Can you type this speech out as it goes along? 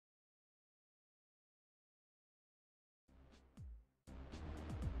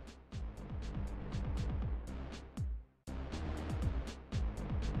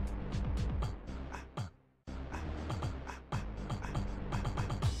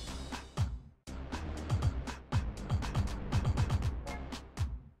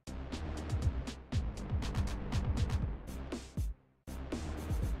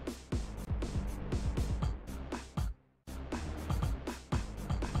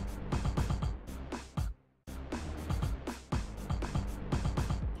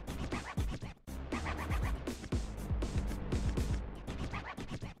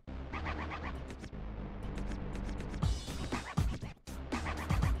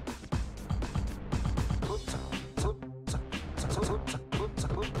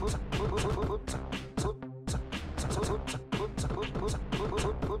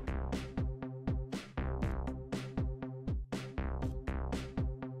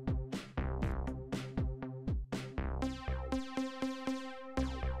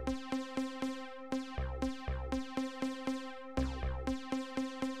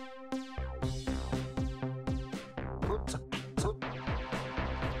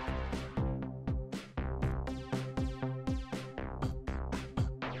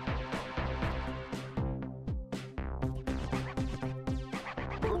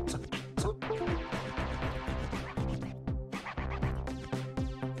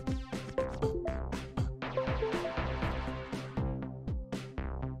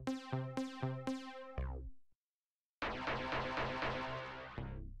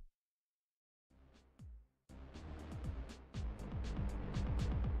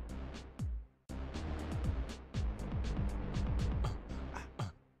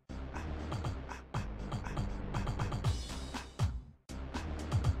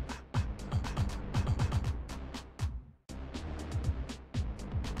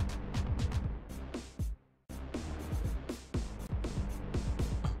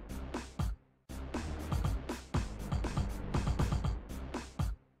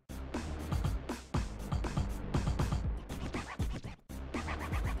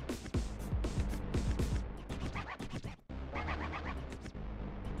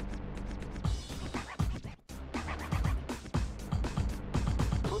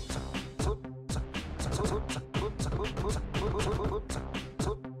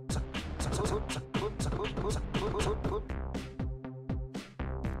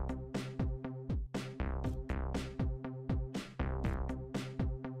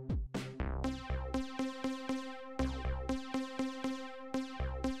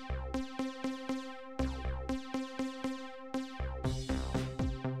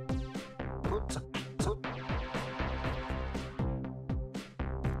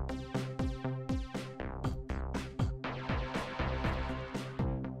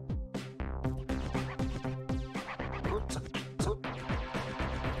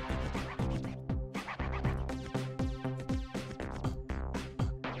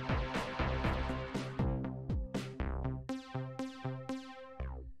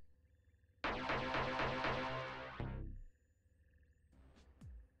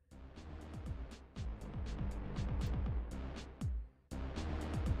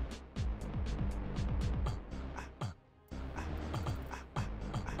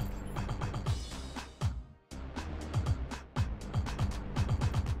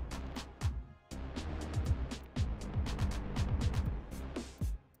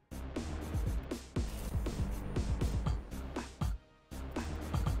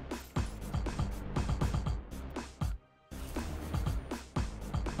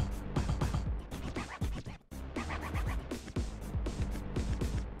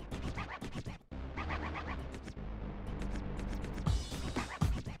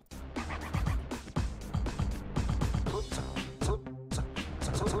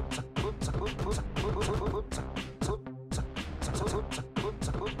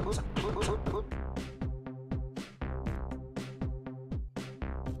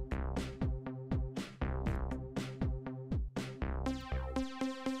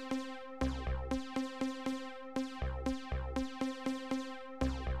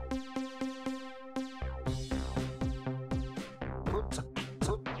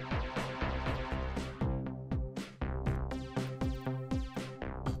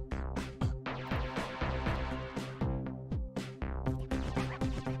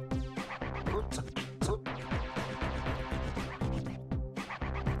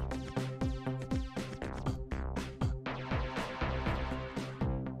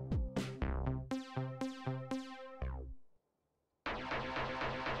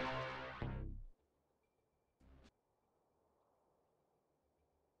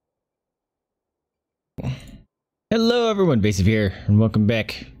Hello everyone, Vaesive here, and welcome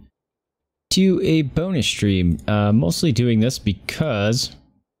back to a bonus stream. Mostly doing this because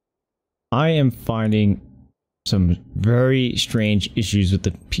I am finding some very strange issues with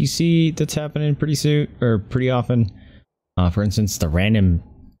the PC that's happening pretty often. For instance, the random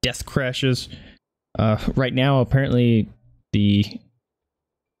death crashes. Right now, apparently the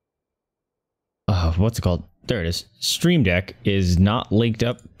what's it called? There it is. Stream Deck is not linked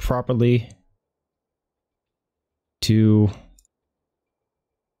up properly to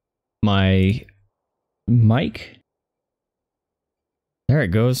my mic. There it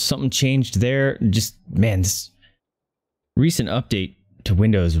goes. Something changed there. Just, man, this recent update to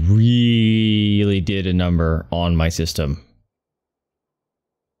Windows really did a number on my system.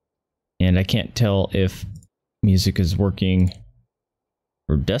 And I can't tell if music is working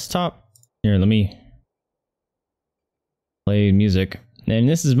for desktop. Here, let me play music. And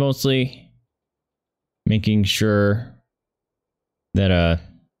this is mostly making sure that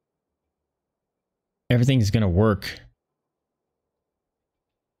everything's gonna work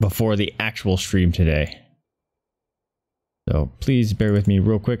before the actual stream today. So please bear with me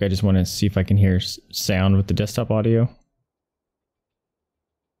real quick. I just want to see if I can hear sound with the desktop audio.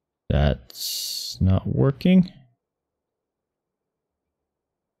 That's not working.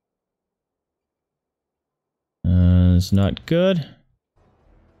 It's not good.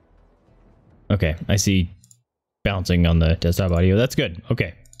 Okay, I see bouncing on the desktop audio. That's good.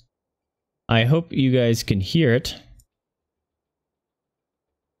 Okay. I hope you guys can hear it.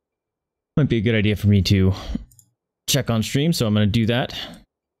 Might be a good idea for me to check on stream, so I'm going to do that.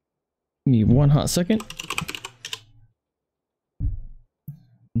 Give me one hot second.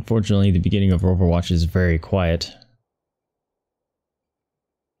 Unfortunately, the beginning of Overwatch is very quiet.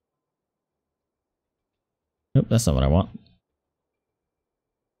 Nope, that's not what I want.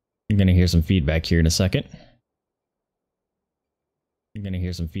 You're going to hear some feedback here in a second. You're going to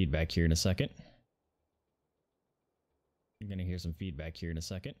hear some feedback here in a second. You're going to hear some feedback here in a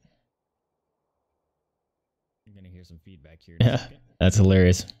second. You're going to hear some feedback here in a second. That's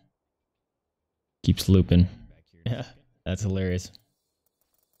hilarious. Keeps looping. Yeah, that's hilarious.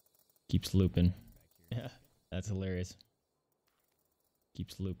 Keeps looping. Yeah, that's hilarious.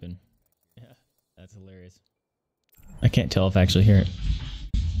 Keeps looping. Yeah, that's hilarious. I can't tell if I actually hear it.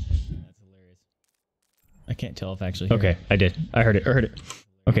 That's hilarious. I can't tell if I actually hear it. Okay, I did. I heard it.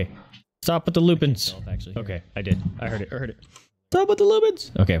 Okay. Stop with the loopins. Okay, I did. I heard it. Stop with the loopins.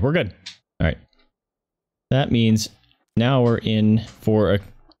 Okay, we're good. Alright. That means now we're in for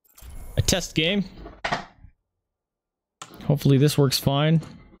a test game. Hopefully this works fine.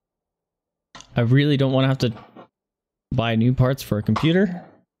 I really don't want to have to buy new parts for a computer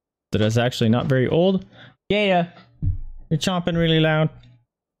that is actually not very old. Yeah, you're chomping really loud.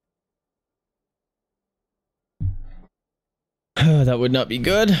 That would not be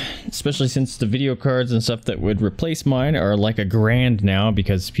good, especially since the video cards and stuff that would replace mine are like $1,000 now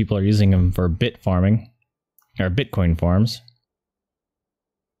because people are using them for bit farming or Bitcoin farms.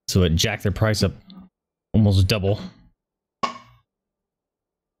 So it jacked their price up almost double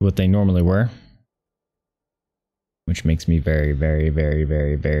what they normally were, which makes me very, very, very,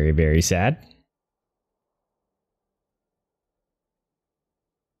 very, very, very sad.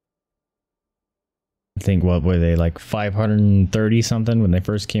 I think, what were they, like 530 something when they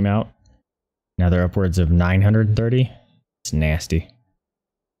first came out? Now they're upwards of 930. It's nasty.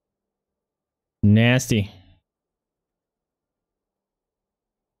 Nasty.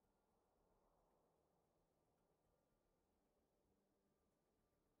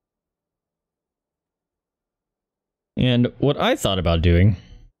 And what I thought about doing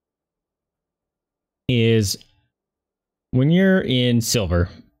is when you're in silver,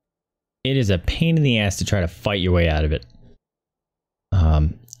 it is a pain in the ass to try to fight your way out of it.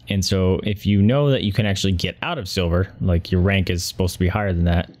 And so if you know that you can actually get out of silver, like your rank is supposed to be higher than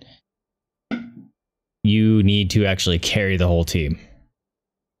that, you need to actually carry the whole team,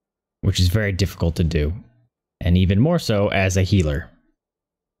 which is very difficult to do. And even more so as a healer.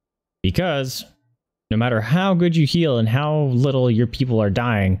 Because no matter how good you heal and how little your people are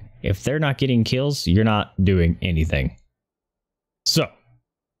dying, if they're not getting kills, you're not doing anything. So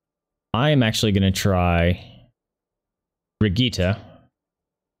I am actually going to try Brigitte,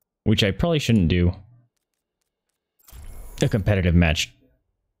 which I probably shouldn't do a competitive match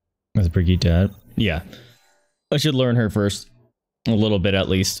with Brigitte. Yeah, I should learn her first, a little bit at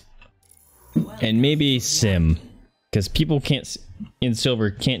least, and maybe Sim, because people in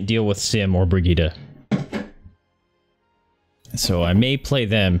silver can't deal with Sim or Brigitte. So I may play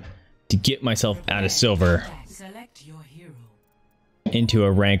them to get myself out of silver into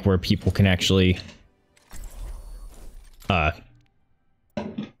a rank where people can actually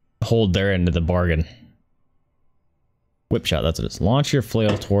hold their end of the bargain. Whip shot, that's what it is. Launch your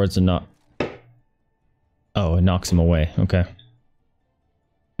flail towards the knock. Oh, it knocks him away. Okay.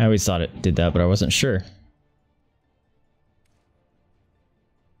 I always thought it did that, but I wasn't sure.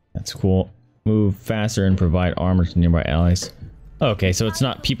 That's cool. Move faster and provide armor to nearby allies. Okay, so it's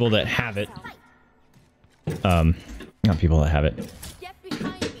not people that have it. Not people that have it.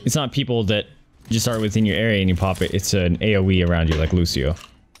 It's not people that just are within your area and you pop it. It's an AoE around you, like Lucio.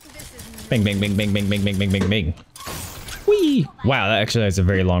 Bang, bang, bang, bang, bang, bang, bang, bang, bang, bang. Whee! Wow, that actually has a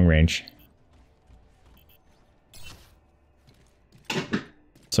very long range.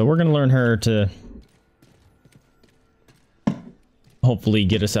 So we're gonna learn her to hopefully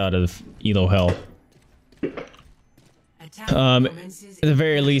get us out of Elo Hell. At the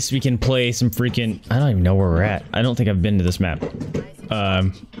very least, we can play some freaking... I don't even know where we're at. I don't think I've been to this map.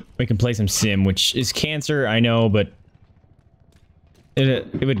 We can play some sim, which is cancer, I know, but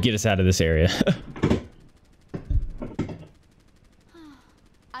it would get us out of this area.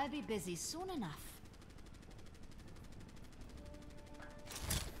 I'll be busy soon enough.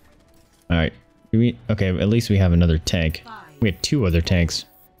 Alright. Okay, at least we have another tank. We have 2 other tanks.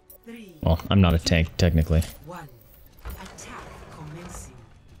 Well, I'm not a tank, technically.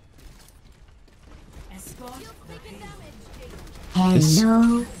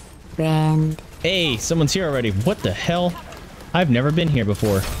 Hello, friend. Hey, someone's here already. What the hell? I've never been here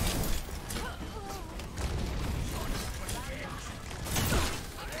before.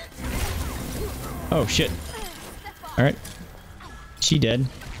 Oh, shit. Alright. She dead.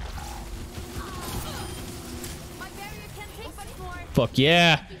 Fuck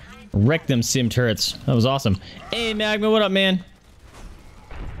yeah. Wreck them sim turrets. That was awesome. Hey, Magma, what up, man?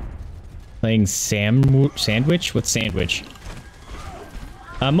 Playing Sandwich? What's Sandwich?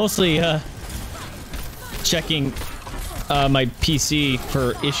 Mostly, checking, my PC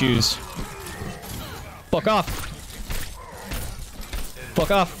for issues. Fuck off!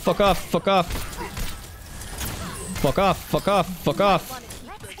 Fuck off, fuck off, fuck off! Fuck off, fuck off, fuck off!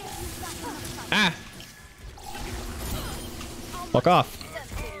 Ah! Fuck off!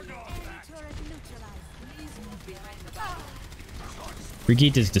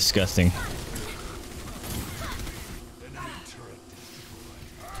 Brigitte is disgusting.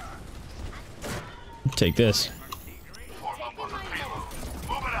 Take this.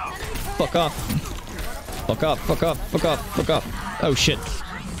 Fuck off. Fuck off, fuck off, fuck off, fuck off. Oh shit.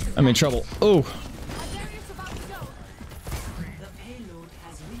 I'm in trouble. Oh.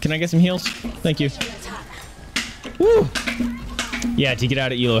 Can I get some heals? Thank you. Woo! Yeah, to get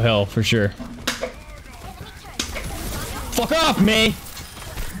out of Elo Hell, for sure. Fuck off, May!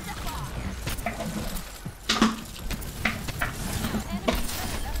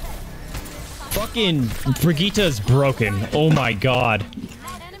 Fucking Brigitte's broken. Oh my god.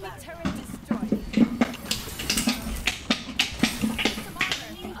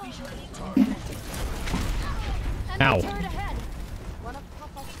 Ow.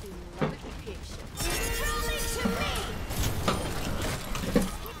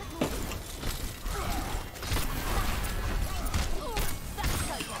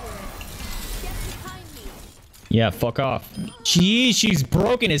 Yeah, fuck off. Jeez, she's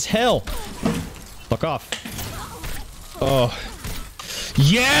broken as hell. Fuck off. Oh.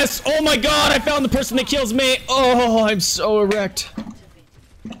 Yes! Oh my god, I found the person that kills me! Oh, I'm so erect.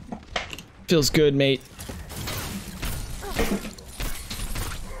 Feels good, mate.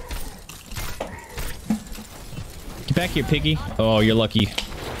 Get back here, piggy. Oh, you're lucky.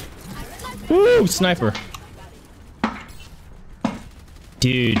 Woo! Sniper.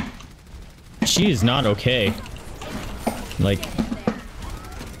 Dude. She is not okay. Like...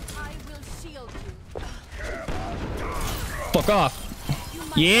 Fuck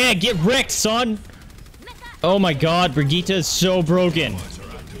off. Yeah, get wrecked, son! Oh my god, Brigitte is so broken.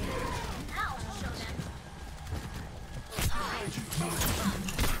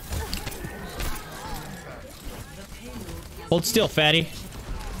 Hold still, fatty.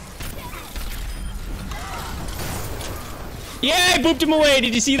 Yeah, I booped him away.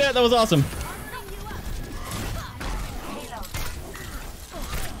 Did you see that? That was awesome.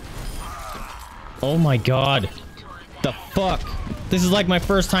 Oh my god. The fuck? This is like my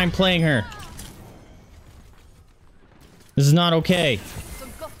first time playing her. This is not okay.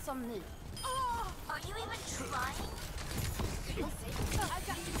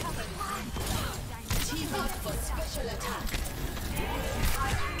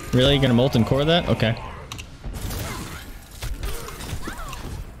 Really? You're gonna molten core that? Okay.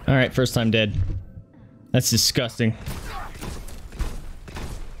 Alright, first time dead. That's disgusting.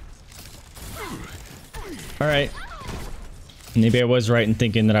 Alright. Maybe I was right in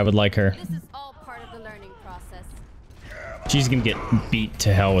thinking that I would like her. This is all part of the learning process. She's gonna get beat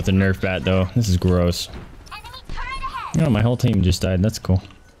to hell with a Nerf bat, though. This is gross. Oh, my whole team just died. That's cool.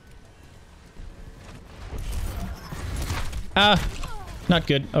 Ah, not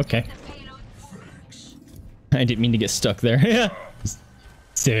good. Okay. I didn't mean to get stuck there. Yeah.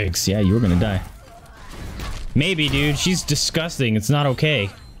 6. Yeah, you were gonna die. Maybe, dude. She's disgusting. It's not okay.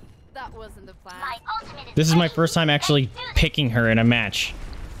 That wasn't the plan. This is my first time actually picking her in a match.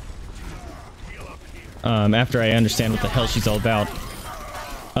 After I understand what the hell she's all about.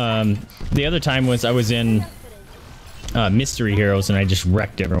 The other time was I was in Mystery Heroes and I just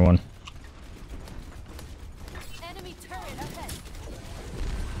wrecked everyone. Enemy turret ahead.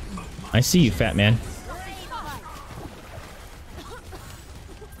 I see you, fat man.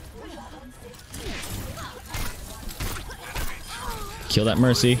 Kill that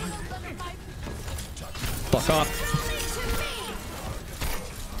Mercy. Fuck off.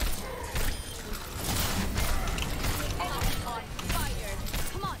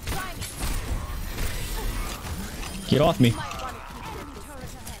 Get off me.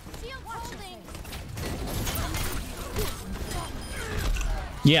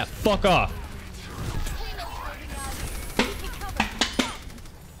 Yeah, fuck off.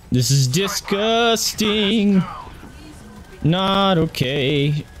 This is disgusting. Not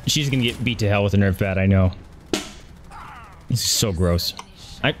okay. She's gonna get beat to hell with a Nerf bat, I know. This is so gross.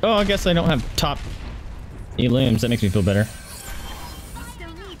 Oh, I guess I don't have top limbs. That makes me feel better.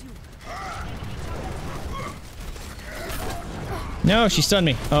 No, she stunned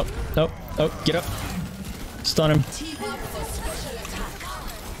me. Oh, oh, oh, get up. Stun him.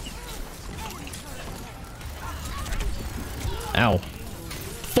 Ow.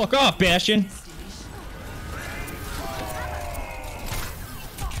 Fuck off, Bastion.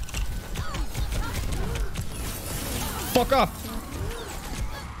 Fuck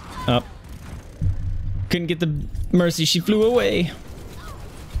off. Up. Couldn't get the Mercy. She flew away.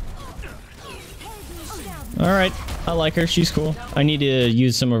 Alright. I like her. She's cool. I need to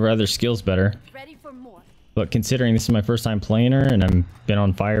use some of her other skills better. Ready for more. But considering this is my first time playing her and I've been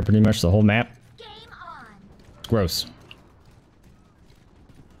on fire pretty much the whole map. It's gross.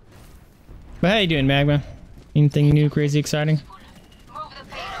 But how you doing, Magma? Anything new, crazy, exciting?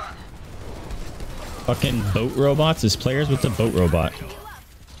 Fucking boat robots is players with the boat robot.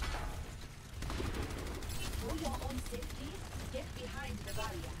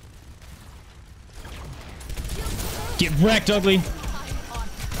 Get wrecked, ugly.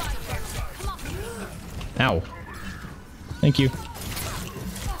 Ow. Thank you.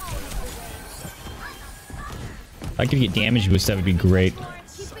 If I could get damage boost, that would be great.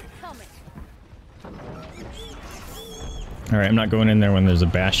 Alright, I'm not going in there when there's a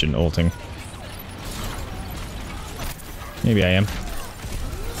Bastion ulting. Maybe I am.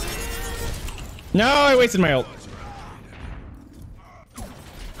 No, I wasted my ult.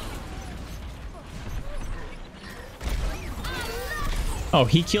 Oh,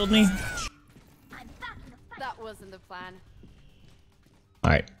 he killed me? That wasn't the plan.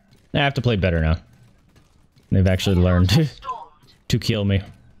 Alright. I have to play better now. They've actually learned to kill me.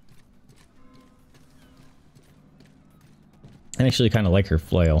 I actually kind of like her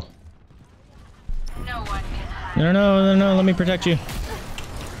flail. No, let me protect you.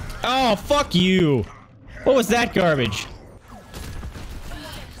 Oh, fuck you! What was that garbage?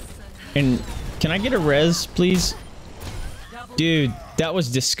 And can I get a res, please? Dude, that was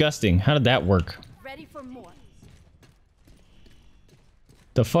disgusting. How did that work? Ready for more.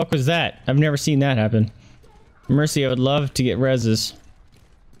 The fuck was that? I've never seen that happen. Mercy, I would love to get reses.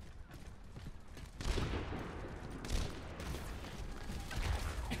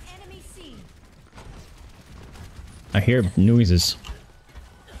 Enemy C. I hear noises.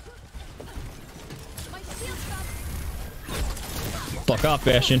 My shield dropped. Fuck off,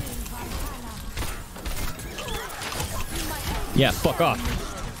 Bastion. Yeah, fuck off.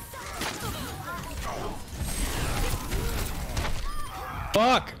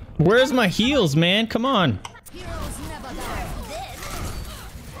 Fuck! Where's my heals, man? Come on.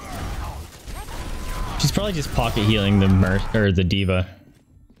 She's probably just pocket healing the diva.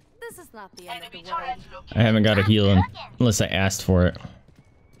 This is not the end of the world. I haven't got a heal unless I asked for it.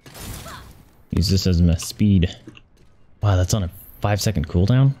 Use this as my speed. Wow, that's on a 5-second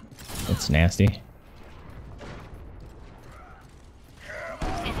cooldown? That's nasty.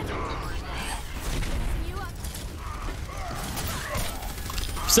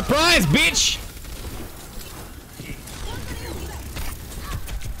 Surprise, bitch!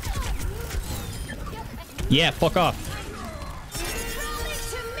 Yeah, fuck off.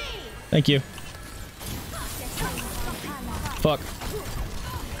 Fuck.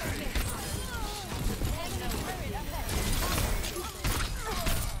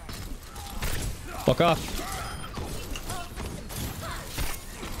 Fuck off.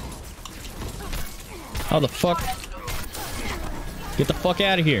 How the fuck? Get the fuck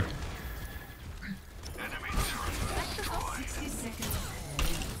out of here.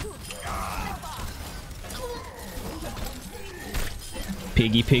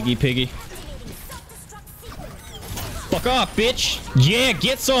 Piggy, piggy, piggy. Fuck off, bitch. Yeah,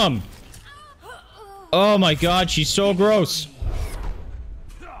 get some. Oh my god, she's so gross.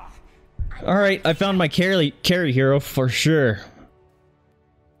 Alright, I found my carry hero for sure.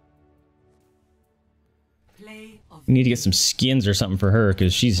 We need to get some skins or something for her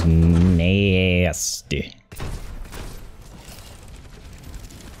because she's nasty.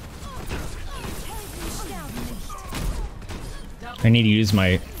 I need to use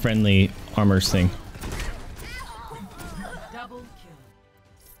my friendly armors thing.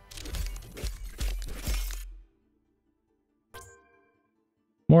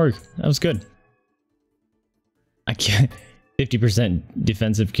 Morg, that was good. I can't. 50%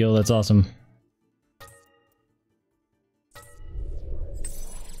 defensive kill, that's awesome.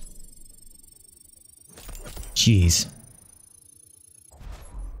 Jeez.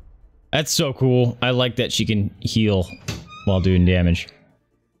 That's so cool. I like that she can heal while doing damage.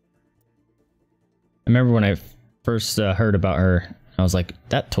 I remember when I first heard about her, I was like,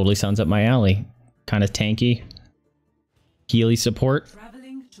 that totally sounds up my alley. Kind of tanky. Healy support.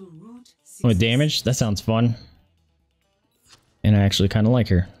 With damage, that sounds fun. And I actually kind of like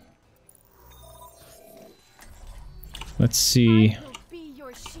her. Let's see.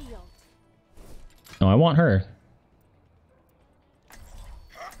 No, I want her.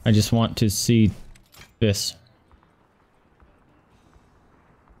 I just want to see this.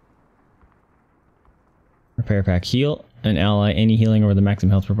 Repair pack. Heal an ally. Any healing over the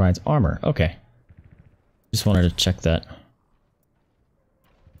maximum health provides armor. Okay. Just wanted to check that.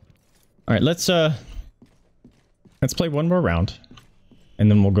 Alright, let's play one more round. And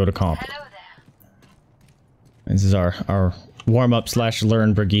then we'll go to comp. This is our warm-up /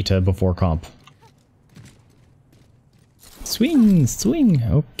 learn Brigitte before comp. Swing, swing.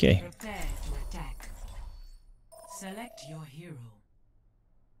 Okay. Prepare to attack. Select your hero.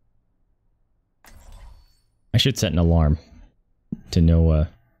 I should set an alarm to know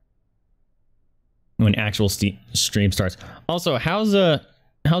when actual stream starts. Also, how's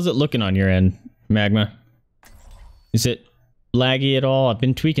it looking on your end, Magma? Is it laggy at all? I've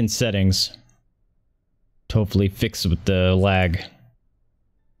been tweaking settings to hopefully fix with the lag.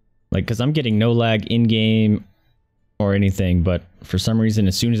 Like, because I'm getting no lag in-game or anything, but for some reason,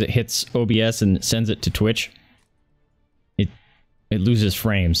 as soon as it hits OBS and sends it to Twitch, it loses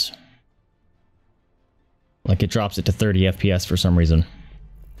frames. Like, it drops it to 30 FPS for some reason.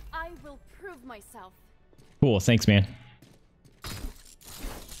 I will prove myself. Cool, thanks, man.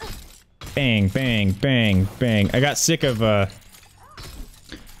 Bang, bang, bang, bang. I got sick of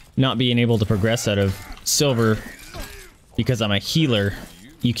not being able to progress out of silver because I'm a healer.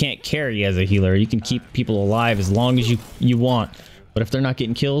 You can't carry as a healer. You can keep people alive as long as you want. But if they're not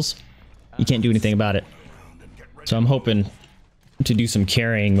getting kills, you can't do anything about it. So I'm hoping to do some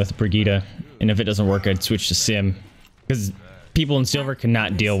carrying with Brigitte. And if it doesn't work, I'd switch to Sim. Because people in silver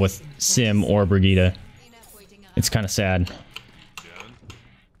cannot deal with Sim or Brigitte. It's kind of sad.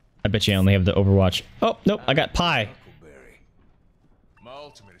 I bet you I only have the Overwatch. Oh, nope, I got Pie. My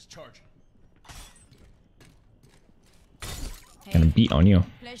ultimate is charging. Gonna beat on you.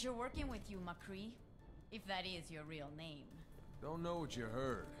 Pleasure working with you, McCree. If that is your real name. Don't know what you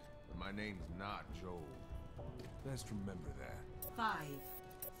heard, but my name's not Joel. Best remember that. 5,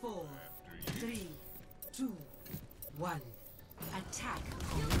 4, 3, 2, 1. Attack.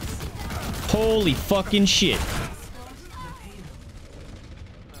 Holy fucking shit.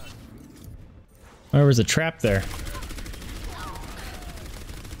 There was a trap there.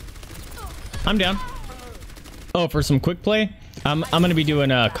 I'm down. Oh, for some quick play? I'm gonna be doing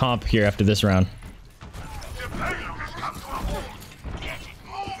a comp here after this round.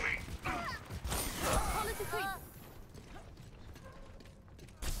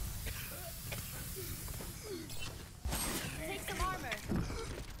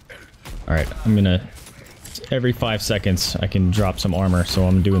 Alright, I'm gonna... Every 5 seconds I can drop some armor, so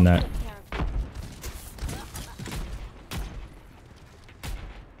I'm doing that.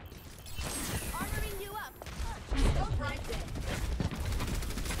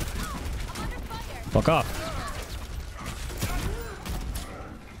 Fuck off.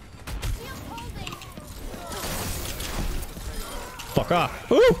 Fuck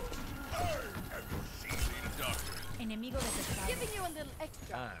off. Ooh! Enemigo detectado. Giving you a little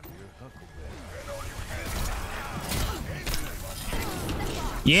extra. I'm your huckleberry.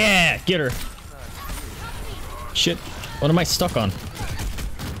 Yeah, get her. Shit. What am I stuck on?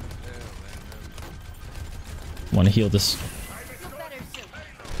 Want to heal this Feel better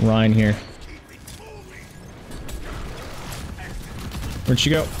soon. Rhine here. Where'd she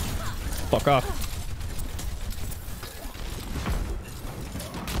go? Fuck off.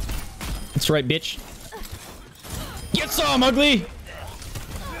 That's right, bitch. Get some, ugly!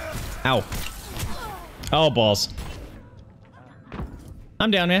 Ow. Oh, balls.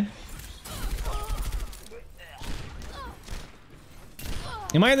 I'm down, man.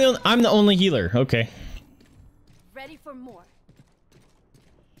 Am I the... I'm the only healer. Okay. Ready for more.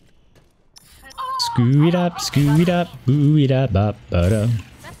 Screw it up, boo it up, bop, ba-da.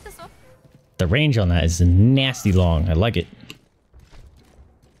 That's this one. The range on that is nasty long. I like it.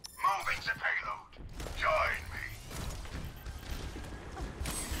 Moving to payload. Join me.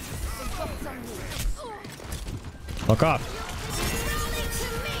 Fuck off.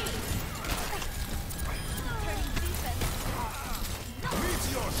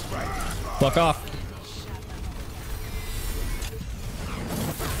 Fuck off.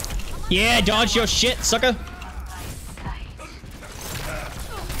 Yeah, dodge your shit, sucker.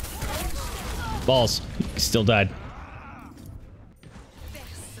 Balls. Still died.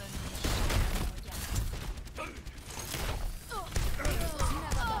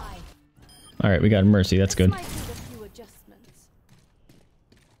 Alright, we got Mercy. That's good. Might need a few adjustments.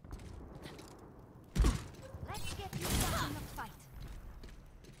 Let's get you back in the fight.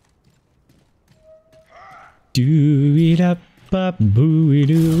 Do it up, bop, boo it,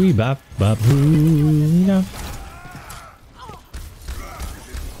 doo it, bop, bop, boo it up.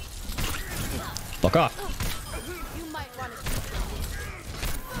 Fuck off. You might want to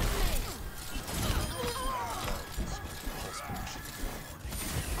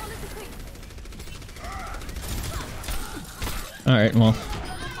Alright, well.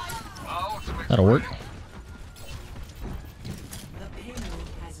 That'll work. The payload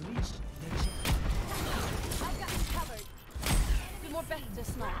has reached the checkpoint. I've got you covered. Do more better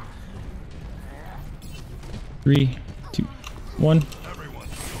this night. 3, 2, 1. Armoring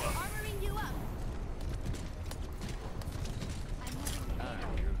you up.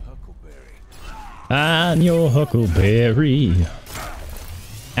 I'm your huckleberry. I'm your huckleberry.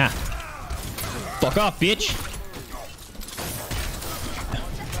 Ah. Fuck off, bitch.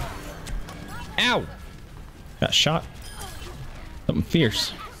 Ow. Got shot. Something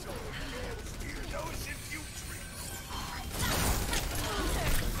fierce.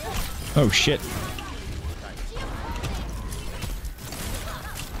 Oh shit.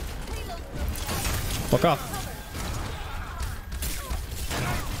 Fuck off.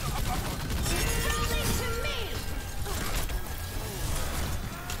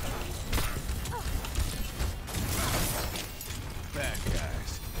 Bad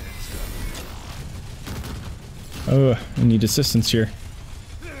guys. Oh, I need assistance here.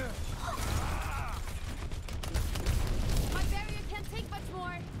 My barrier can't take much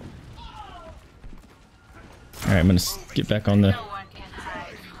more. Alright, I'm gonna get back on the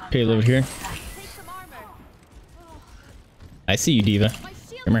payload here. Take some armor. I see you, Diva. My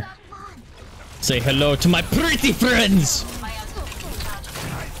shield Come here. Say hello to my pretty friends!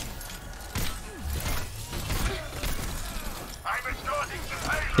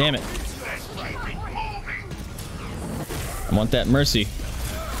 Damn it. I want that mercy.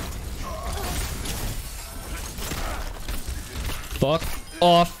 Fuck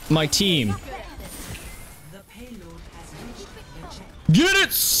off my team. The payload has reached the checkpoint. Get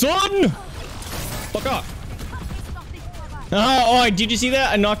it, son! Fuck off. Oh, did you see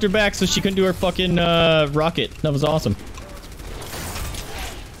that? I knocked her back so she couldn't do her fucking rocket. That was awesome.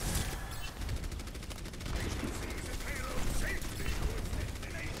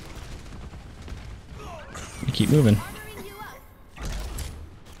 Keep moving.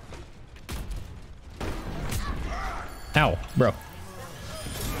 Ow, bro.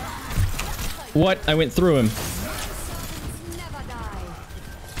 What? I went through him. never die.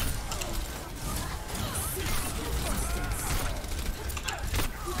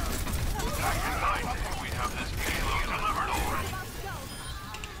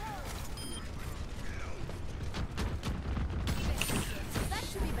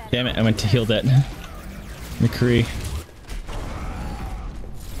 Damn it, I went to heal that McCree.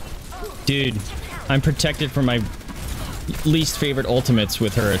 Dude, I'm protected from my least favorite ultimates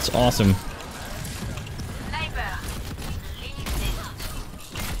with her. It's awesome. Take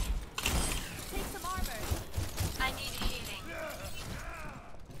some armor. I need healing.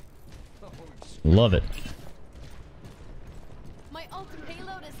 Love it.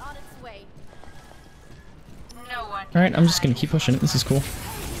 Alright, I'm just gonna keep pushing it. This is cool.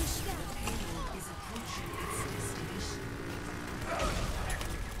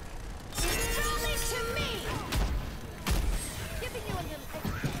 Only to me. Giving you a little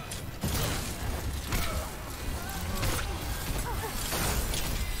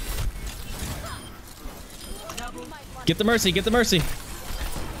Get the mercy, get the mercy. my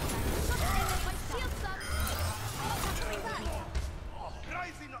shield sucks.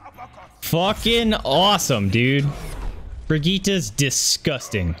 Fucking awesome, dude. Brigitta's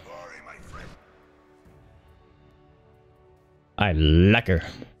disgusting. I like her.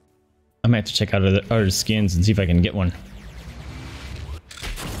 I might have to check out other skins and see if I can get one.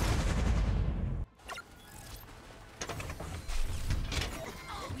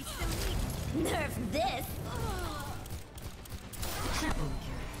 Nerf this.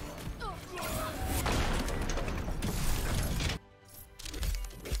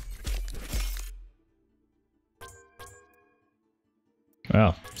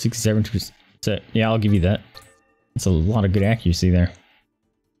 Wow, 67%. Yeah, I'll give you that. That's a lot of good accuracy there.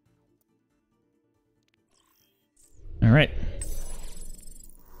 Alright.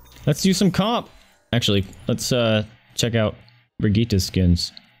 Let's do some comp. Actually, let's check out Brigitta's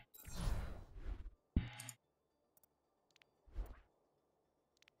skins.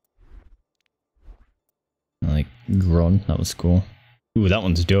 I like Gron, that was cool. Ooh, that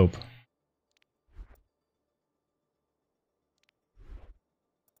one's dope.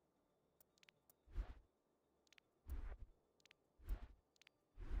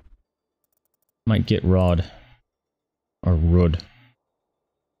 Might get Rod. Or Rud.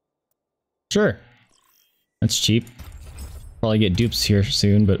 Sure. That's cheap. Probably get dupes here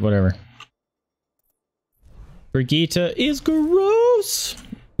soon, but whatever. Brigitta is gross!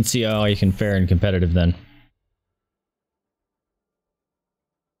 Let's see how you can fare in competitive then.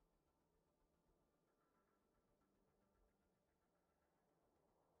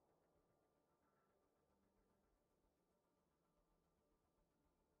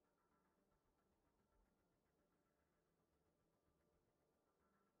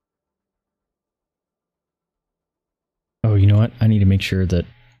 Oh, you know what? I need to make sure that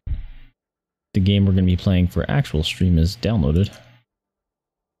the game we're going to be playing for actual stream is downloaded.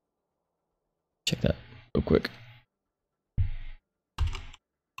 Check that real quick.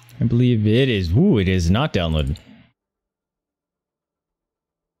 I believe it is. Ooh, it is not downloaded.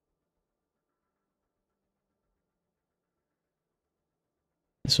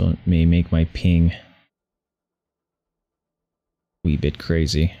 This one may make my ping a wee bit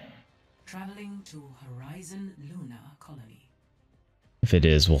crazy. Traveling to Horizon Luna Colony. If it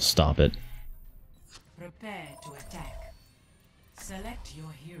is, we'll stop it. Prepare to attack. Select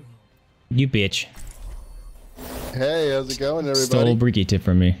your hero. You bitch. Hey, how's it going, everybody? Stole Brigitte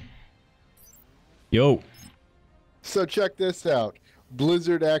from me. Yo. So check this out.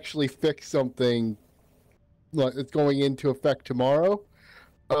 Blizzard actually fixed something. Like, it's going into effect tomorrow.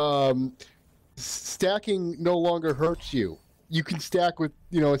 Stacking no longer hurts you. You can stack with,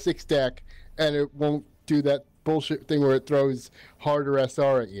 a 6 stack, and it won't do that bullshit thing where it throws harder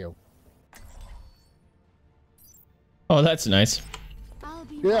SR at you. Oh, that's nice. I'll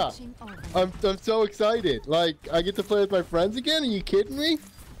be Yeah. watching over. I'm so excited. Like, I get to play with my friends again? Are you kidding me?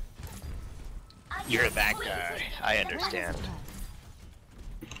 You're that guy. I understand.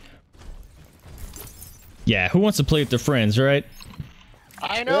 Yeah, who wants to play with their friends, right?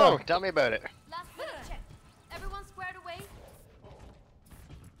 I know. Yeah. Tell me about it. Last minute check. Everyone squared away?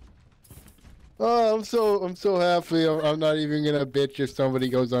 Oh, I'm so happy. I'm not even gonna bitch if somebody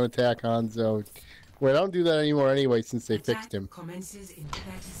goes on attack Hanzo. Wait, I don't do that anymore anyway since they fixed him. Commences in 30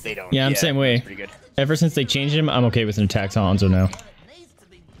 seconds. They don't. Yeah, I'm same way. that's pretty good. Ever since they changed him, I'm okay with an attack on Hanzo now.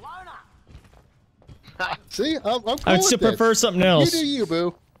 See, I'm cool I would with still this. prefer something You else. do you,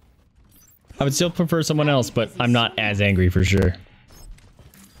 boo. I would still prefer someone else, but I'm not as angry for sure.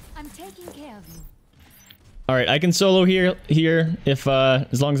 I'm taking care of you. All right, I can solo here if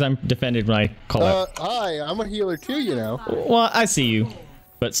as long as I'm defended when I call out. Hi, I'm a healer too, you know. Well, I see you,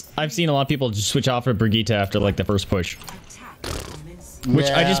 but I've seen a lot of people just switch off of Brigitte after like the first push. Attack commences. Which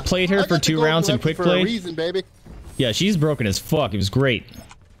I just played her I for got the 2 golden rounds in weapon quick for play. a reason, baby. Yeah, she's broken as fuck. It was great.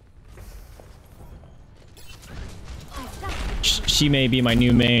 She may be my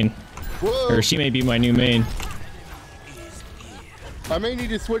new main, Whoa! or she may be my new main. I may need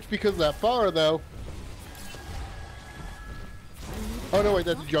to switch because of that fire, though. Oh no, wait,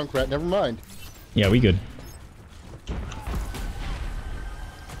 that's a Junkrat. Never mind. Yeah, we good.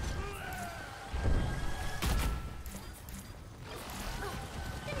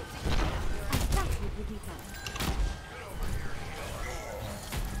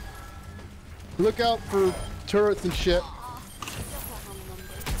 Look out for turrets and shit.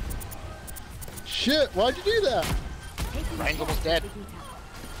 Shit, why'd you do that? Ryan's almost dead.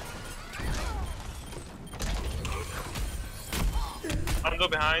 I'm gonna go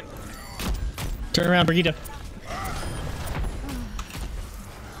behind. Turn around, Brigitte.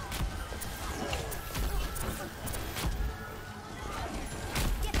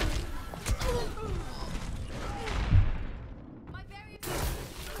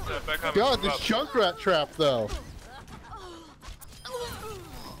 Back up. God, this Junkrat trap though.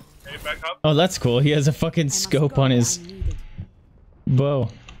 Hey, back up. Oh, that's cool. He has a fucking scope on his bow.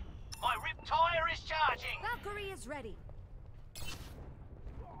 My rip tire is charging. Valkyrie is ready.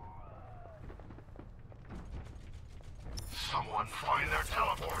 Someone find their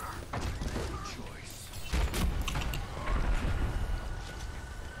teleporter. Good choice.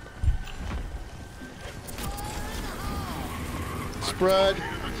 Spread.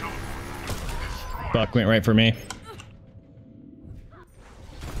 Buck went right for me.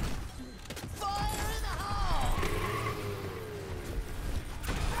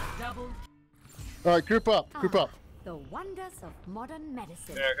 Double. All right, group up, group up. The wonders of modern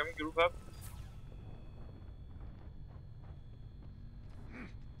medicine. Yeah, come group up.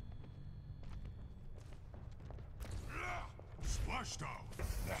 Splash down.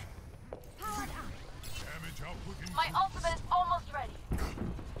 Powered up. Damage output My ultimate is almost ready.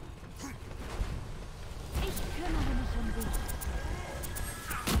 Ich kümmere mich um dich.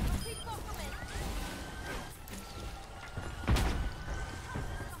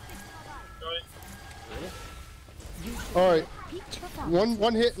 All right, Peach the Falcon.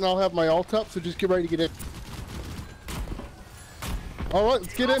 one hit and I'll have my ult up. So just get ready to get in. All right,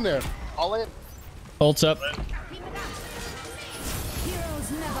 let's get in there. All in. Ults up. Keep it up.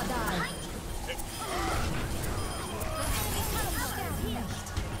 Heroes never die.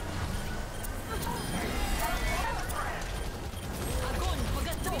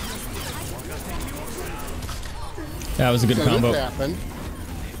 That was a good So combo. this happened.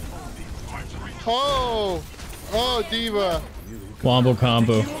 Oh, oh, Diva, Wombo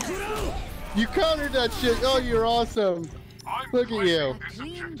combo. you countered that shit. Oh, you're awesome. Look at you.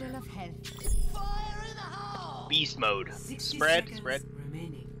 Clean bill of health. Beast mode. 60 Spread, seconds spread.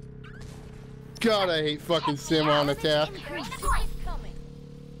 remaining. God, I hate fucking Sim on attack.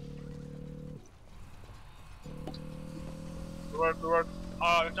 Reward.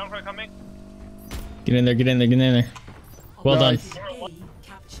 Junkrat coming. Get in there, get in there, get in there. Well Nice. done. A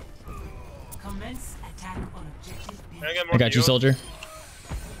captured. Commence attack on objective B. Can I get more I got you, heals? soldier.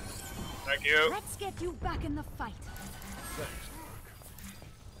 Thank you. Let's get you back in the fight.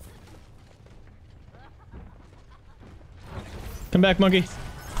 Come back, monkey.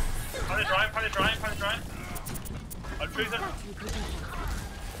 Punish Ryan. I'll freeze him.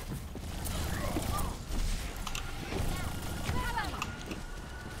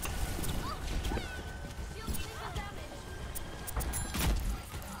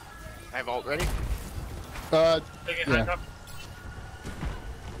 I have ult ready. Taking Yeah. handcuff.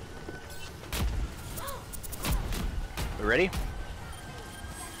 We ready?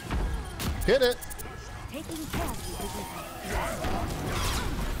 Hit it. Taking care of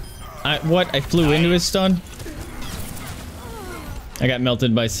you. What? I flew into his stun? I got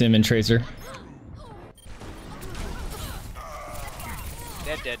melted by Sim and Tracer.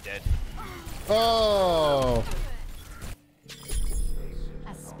 Dead. Oh,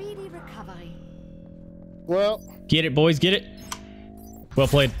 A speedy recovery. well, Get it, boys, get it. Well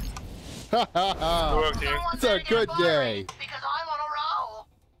played. ha ha Good ha. work, team. It's a good day.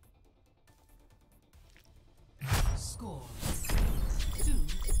 Score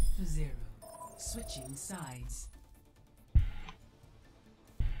 2-0. Switching sides.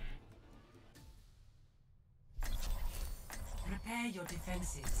 Prepare your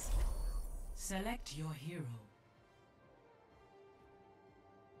defenses. Select your hero.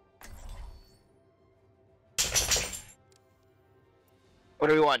 What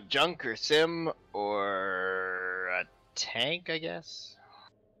do we want? Junk or sim or a tank, I guess?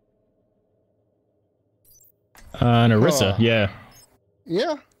 Narissa, yeah.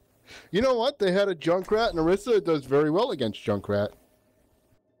 Yeah. You know what? They had a Junkrat, and Narissa does very well against Junkrat.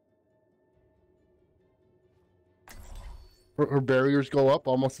 Her barriers go up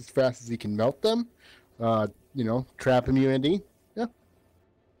almost as fast as he can melt them. You know, trap immunity. Yeah.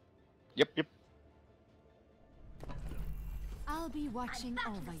 Yep. I'll be watching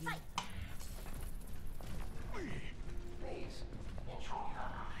over you.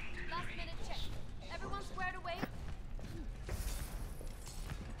 Last minute check. Everyone squared away.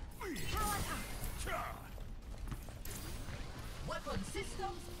 Powered up. Weapon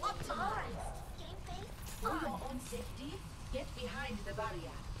systems optimized. Game face. For your own safety, get behind the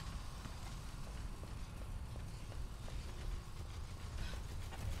barrier.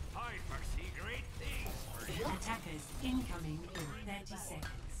 I foresee great things. Attackers incoming in 30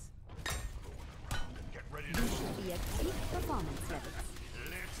 seconds. Get ready You should be at peak performance levels.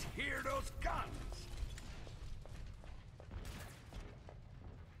 Let's hear those guns.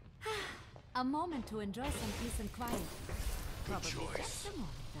 A moment to enjoy some peace and quiet. Probably choice. just a moment,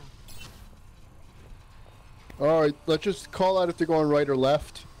 though. All right, let's just call out if they're going right or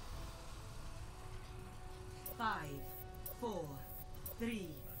left. 5, 4, 3,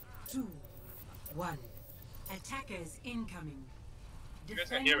 2, 1. Attackers incoming. You guys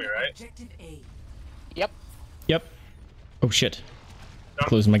can hear me, right? Objective A. Yep. Yep. Oh shit.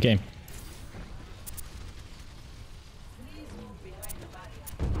 Closing my game.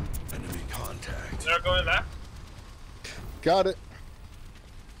 Enemy contact. They're going left. Got it.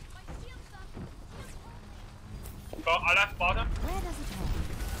 Go, I left bottom. Where does it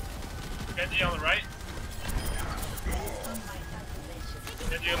head? Genji on the right.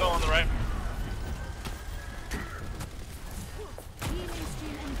 Genji alone on the right. Healing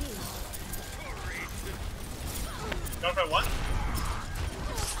stream engaged. Jump at one.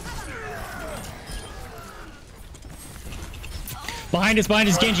 Behind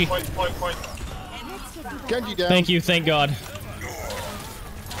us, Genji. Point. Let's get you back Genji out. down. Thank you, thank God.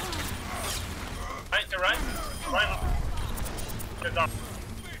 Right, you're right. Right. Get down.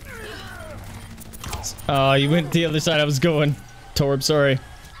 You went the other side I was going. Torb, sorry.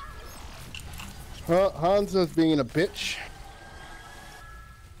 Hanzo's being a bitch.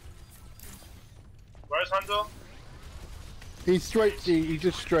 Where's Hanzo? He's straight. He's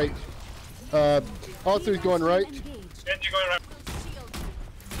just straight. Also, he's going right. Engaged. Genji going right.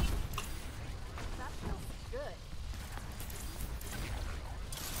 That feels good.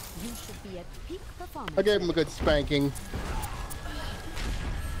 You should be at peak performance. I gave him a good spanking.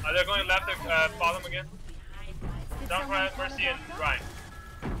 They're going left at bottom again. Did Down someone right, call Mercy a and doctor? Ryan.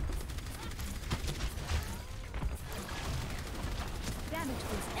 Damage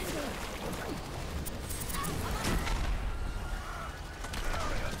boost engaged.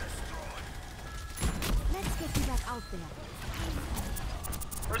 Let's get you back out there.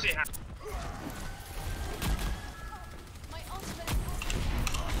 Mercy half.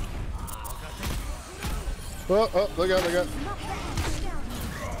 Oh, look out, look out. Not bad. Down.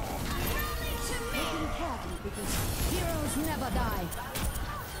 Listen carefully because heroes never die.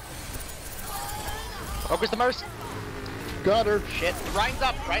 Focus the Mercy. Got her. Shit. Ryan's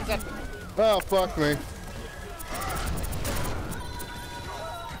up. Ryan's up. Oh, fuck me.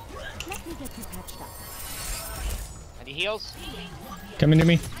 Let me get you patched up. Any heals? Coming to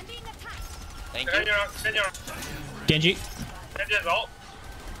me. I'm being attacked. Thank you. Genji Genji. has ult.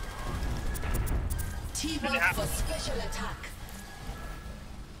 Team Genji up half. for special attack.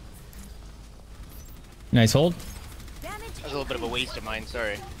 Nice hold. Damage. That was a little bit of a waste of mine.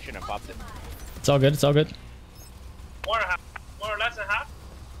 Sorry. Shouldn't have popped it. It's all good, it's all good. More or less than half.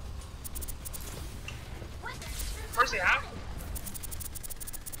 Mercy half.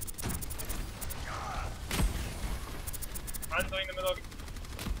 Hanzo in the middle.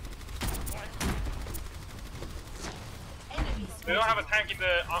 They don't have a tank in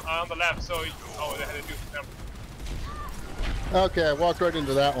the on the left, so oh, they had to do them. Okay, I walked right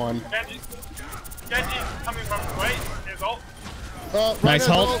into that one. Genji coming from the right. His ult. Oh, Nice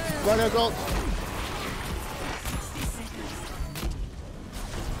right ult. ult. Right hand ult.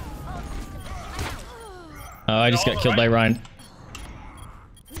 Oh, I just got killed by Ryan.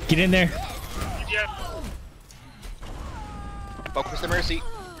 Get in there. Yeah. Focus the Mercy.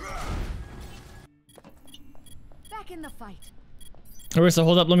 Back in the fight. Arissa,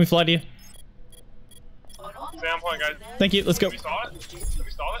 hold up, let me fly to you. Stay on point, guys. Thank you, let's go. Can we stall it? Can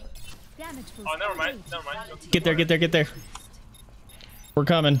we stall it? Damage boost. Oh, never mind. engaged. Never mind. Get there, get there, get there. We're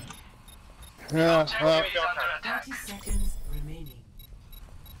coming. Yeah, 30 seconds remaining.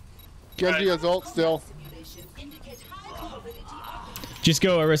 Genji has ult still. Simulation indicate high probability of Just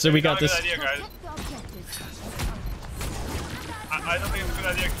go, Arissa, we got Not a this. good idea, guys. Protect the objectives. I don't think it's a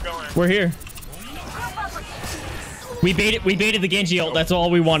good idea to keep going. We're here. We baited the Genji ult, that's all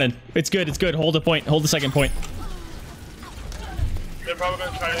we wanted. It's good, it's good. Hold the point, hold the second point. They're probably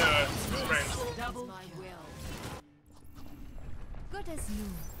gonna try to sprint. double my will. Good as new.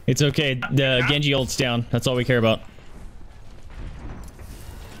 It's okay, the Genji ult's down. That's all we care about.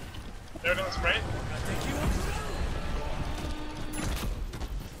 They're gonna sprint.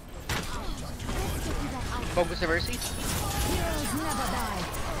 Focus the Mercy. Heroes never die.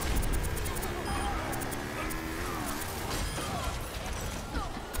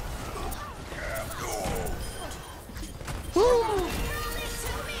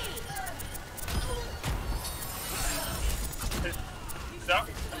 Stop.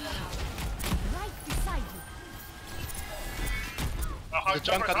 Right beside you. The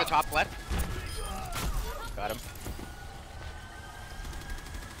junk on the top left. Got him.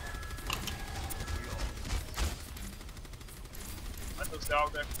 I took the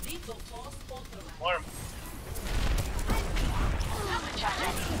out there. Warm.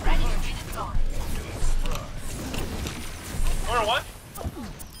 Or what?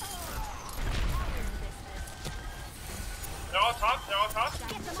 They're all top, they're all top.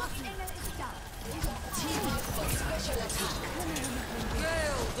 Get them off me.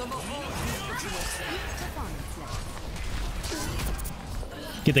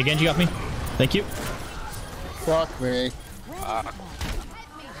 Get the Genji off me. Thank you. Fuck me.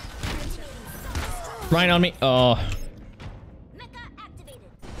 Ryan on me. Oh. Mecha activated.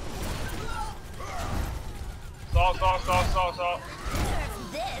 Saw.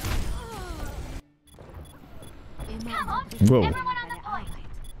 This. Whoa. Everyone on the point.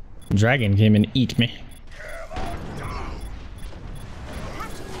 Dragon came and eat me.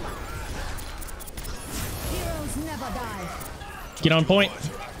 Heroes never die. Get on point.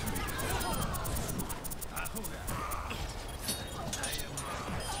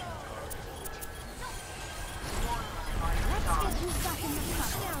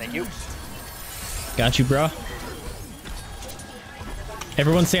 Thank you. Got you, bro.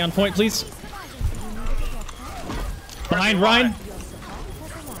 Everyone stay on point, please. Behind Ryan.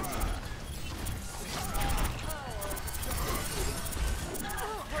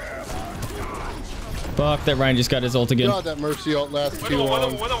 Fuck, that Ryan just got his ult again. God, that Mercy ult lasts too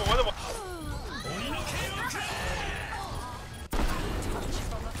long.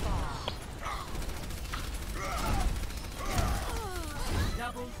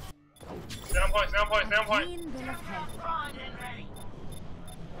 Stay on point.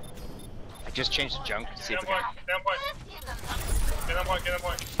 I just changed the junk to see if we Stay can. on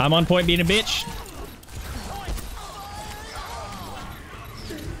point. I'm on point being a bitch.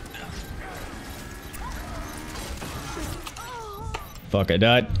 Fuck, I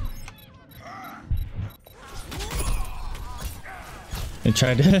died. I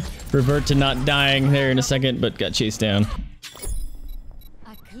tried to revert to not dying there in a second, but got chased down.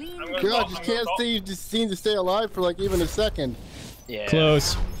 A clean God, you can't stay. You just seem to stay alive for like even a second. Yeah.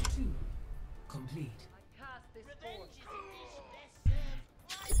 Close. Complete.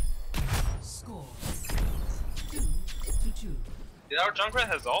 Score 2-2. Did our Junkrat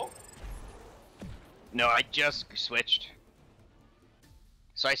has ult? No, I just switched.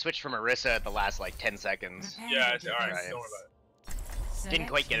 So I switched from Orisa at the last like 10 seconds. Yeah, alright, don't worry Right. about it. Didn't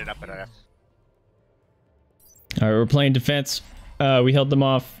quite get it up enough. Alright, we're playing defense. We held them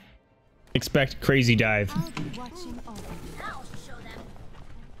off. Expect crazy dive. I'll be watching over you. I'll show them.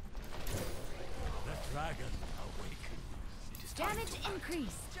 Damage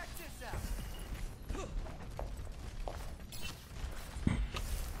increase.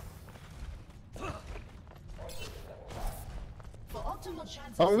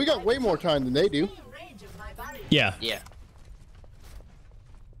 Oh, we got way more time than they do. Yeah. Yeah.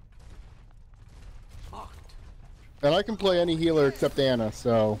 And I can play any healer except Anna,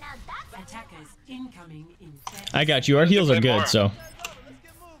 so. Attackers incoming in 10. I got you. Our heals are good, so.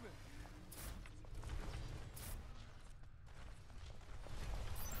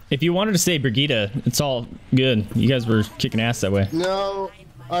 If you wanted to say Brigitte, it's all good. You guys were kicking ass that way. No,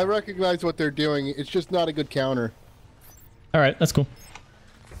 I recognize what they're doing. It's just not a good counter. Alright, that's cool.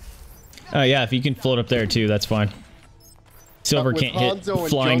 Yeah, if you can float up there too, that's fine. Silver With can't hit Hanzo and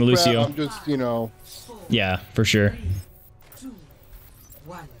flying Junkrat, Lucio. I'm just, you know. Yeah, for sure. 2,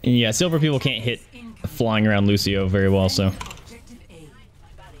 1. And yeah, silver people can't hit flying around Lucio very well, so. Objective A.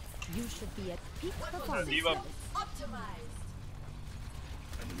 You should be at peak performance. D.Va,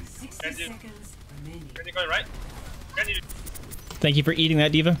 60 Genji. seconds remaining. Genji going right. Genji, Thank you for eating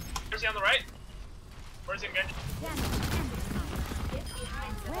that, Diva. Mercy on the right. Mercy and Genji.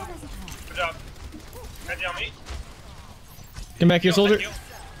 Where does it hurt? Good job. Genji on me. Come back here, soldier.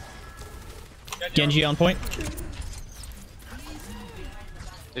 Thank you. Genji on point.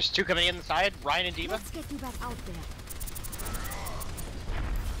 There's two coming in the side, Ryan and Diva. Let's get you back out there.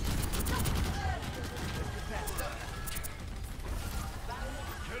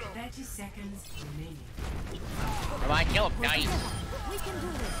 Seconds remaining. Come on, kill him. Nice. We can do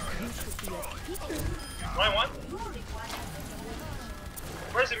this. You should be at peak. Ryan one.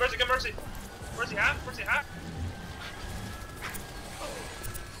 Mercy, get Mercy. Mercy half.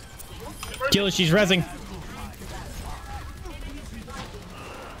 Kill her, she's rezzing.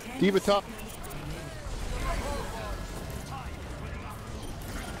 D.Va top.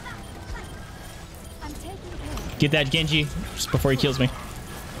 I'm taking care. Get that Genji just before he kills me.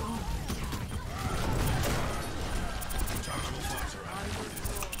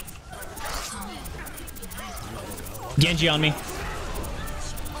 Genji on me.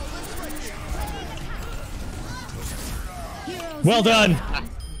 Well done.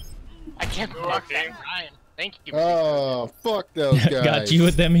 I can't block that, Ryan. Thank you. Oh, fuck those guys. Got you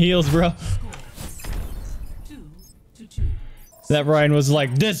with them heals, bro. 2-2. That Ryan was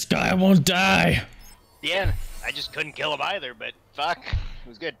like, this guy won't die. Yeah, I just couldn't kill him either, but fuck, it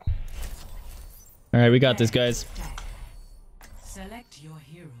was good. All right, we got this, guys. Select your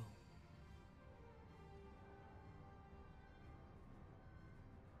hero.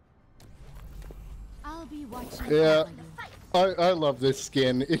 I'll be watching. Yeah. over you. I love this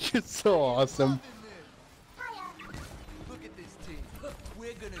skin. It's just so awesome. Look at this team.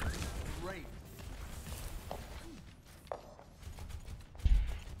 We're gonna do great.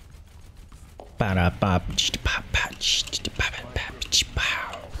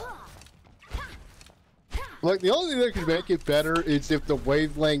 Like, the only thing that could make it better is if the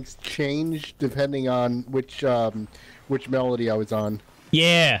wavelengths change depending on which melody I was on.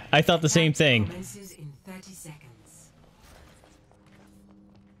 Yeah, I thought the same thing. Commences in 30 seconds.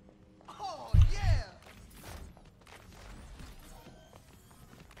 Oh yeah.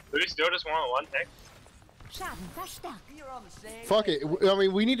 Do we still just want one tank? Schaden verstärkt. You're on the same. Fuck it. I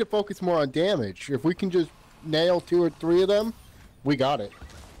mean, we need to focus more on damage. If we can just nail 2 or 3 of them, we got it.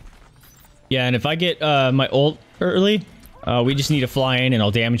 Yeah, and if I get my ult early, we just need to fly in and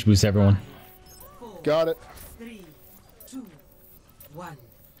I'll damage boost everyone. 4, Got it. 3, 2, 1.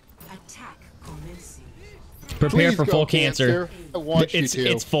 Attack commencing. Prepare Please for go, full cancer. I want you It's to.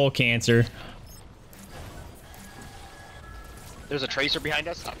 it's full cancer. There's a tracer behind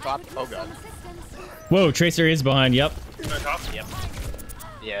us. Up top. Oh god. Whoa, Tracer is behind. Yep. On top? Yep.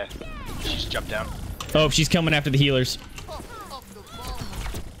 Yeah. She just jumped down. Oh, she's coming after the healers.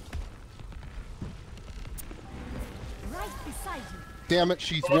 Right beside you. Damn it,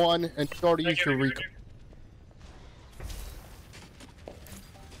 she's one and she's already used her Thank you. recall.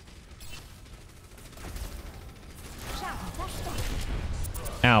 Schaden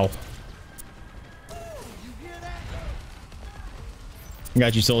verstärkt. Ow.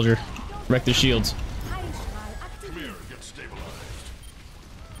 Got you, soldier. Wreck their shields. Heilstrahl aktiviert.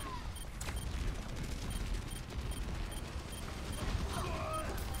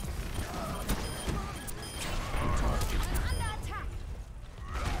 Under attack.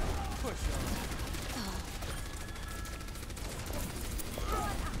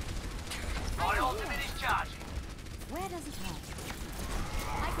 My ultimate is charging. Where does it hurt?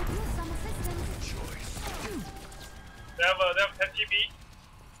 I could use some assistance. They have 10 TP.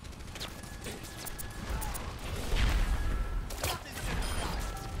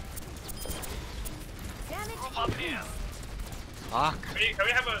 Damage Up here. Fuck. Can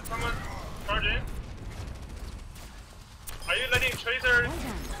we have someone charge in? Are you letting Tracer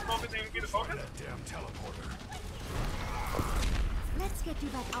focusing be the focus? Let's get you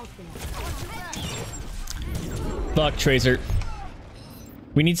back out there. Fuck, Tracer.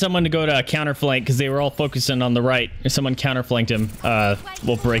 We need someone to go to counter flank because they were all focusing on the right. If someone counter flanked him,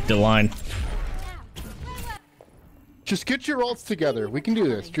 we'll break the line. Just get your ults together. We can do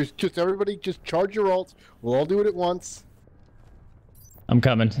this. Just everybody, just charge your ults. We'll all do it at once. I'm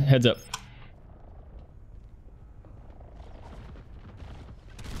coming. Heads up.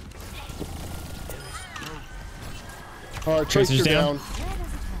 All right, Tracer's Tracer down. down.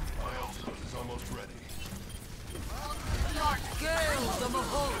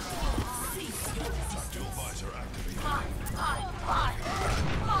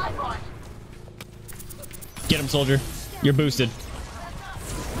 Get him, soldier. You're boosted.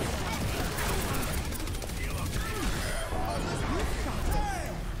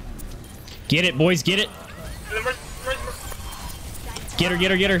 Get it, boys. Get it. Get her,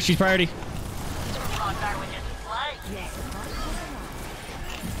 get her, get her. She's priority.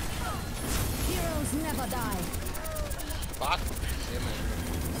 Heroes never die. Fuck.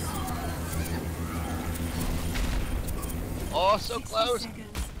 Oh, so close.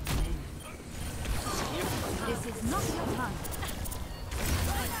 This is not your time.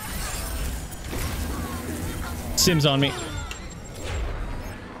 Sim's on me.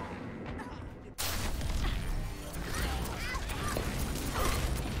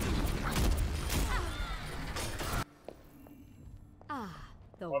 Ah,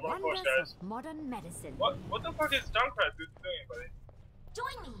 the One more push, wonders guys. of modern medicine. What the fuck is Junkrat doing, buddy?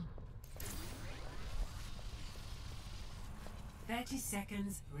 Join me. 30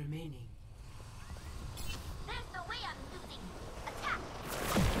 seconds remaining. There's the way I'm losing. Attack.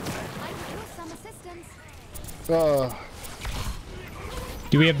 I could use some assistance. Do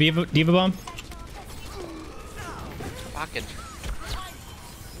we have Diva Bomb? Fucking.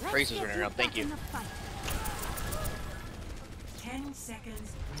 Tracer's running around, thank you. 10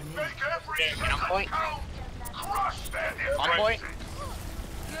 seconds. On point. On point.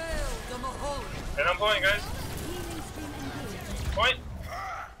 And I'm pulling, guys. Point.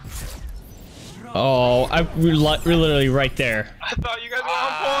 Oh, we're literally right there. I thought you guys were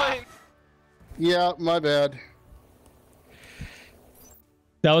on point. Yeah, my bad.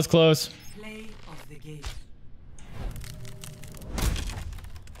 That was close. Play of the game.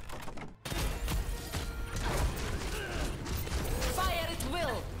 Fire at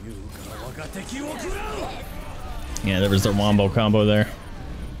will. Yeah, there was the wombo combo there.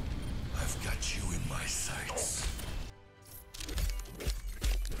 I've got you in my sights.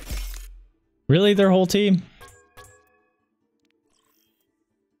 Really, their whole team?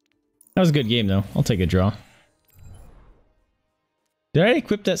 That was a good game, though. I'll take a draw. Did I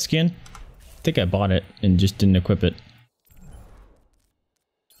equip that skin? I think I bought it and just didn't equip it.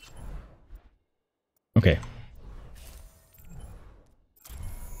 Okay.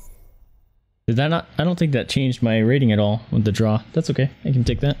 Did that not? I don't think that changed my rating at all with the draw. That's okay. I can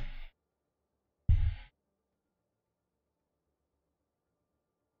take that.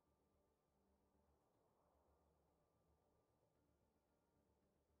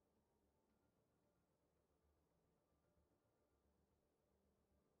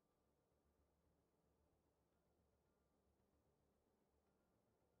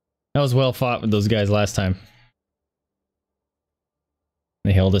 That was well fought with those guys last time.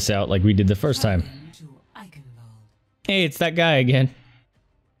 They held us out like we did the first time. Hey, it's that guy again.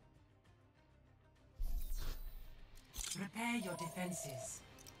 Prepare your defenses.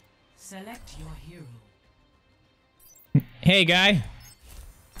 Select your hero. Hey, guy.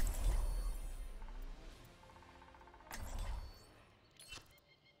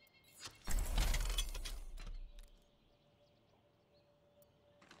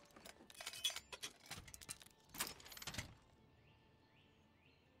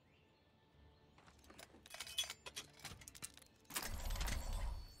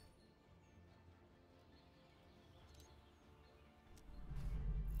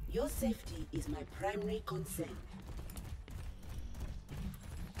 Your safety is my primary concern.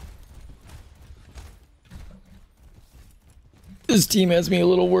 This team has me a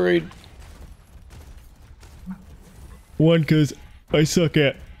little worried. One, cause I suck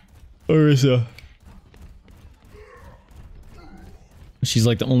at Orisa. She's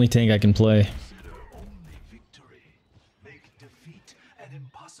like the only tank I can play. Only victory. Make defeat an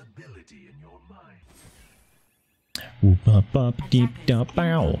impossibility in your mind.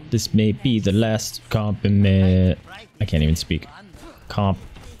 This may be the last compliment. I can't even speak. Comp,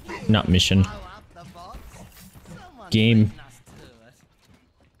 not mission. Game.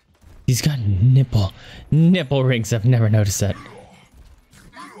 He's got nipple rings. I've never noticed that.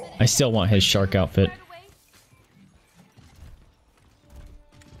 I still want his shark outfit.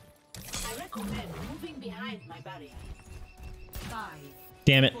 I recommend moving behind my barrier. 5,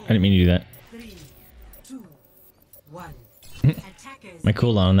 Damn it! I didn't mean to do that. 3, 2, 1. My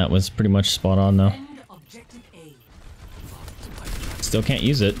cooldown on that was pretty much spot on though. End objective A. Still can't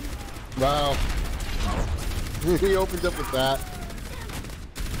use it. Wow. He opened up with that.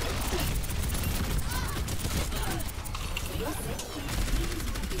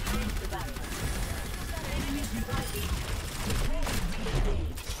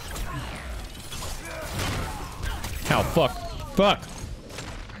 Ow, fuck. Fuck!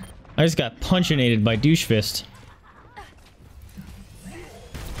 I just got punchinated by Douche Fist.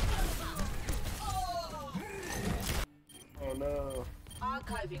 Oh no.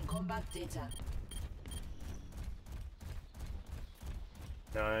 Archiving combat data.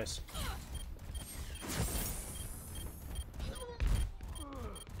 Nice.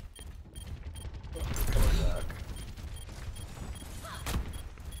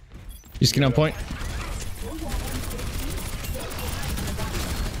 Just get on point.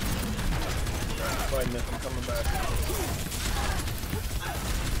 Fighting it, I'm coming back.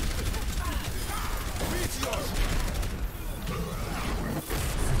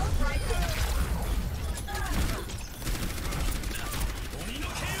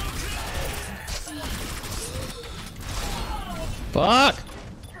 Fuck!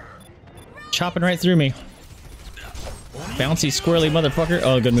 Chopping right through me. Bouncy, squirrely motherfucker.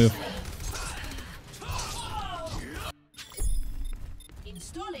 Oh, good move.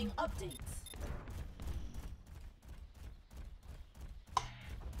 Installing updates.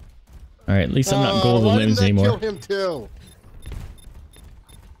 Alright, at least I'm not gold with why limbs didn't that anymore. kill him too?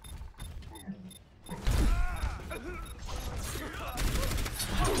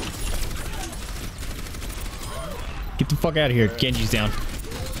 Get the fuck out of here. Genji's down.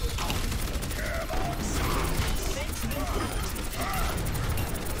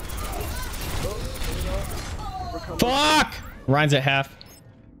 Fuck! Ryan's at half.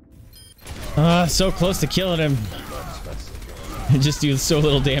 So close to killing him. Just do so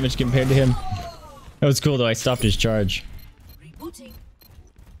little damage compared to him. That was cool though. I stopped his charge. Rebooting.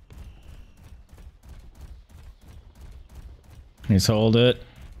 Let's hold it.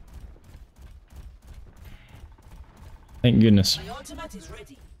 Thank goodness. My ultimate is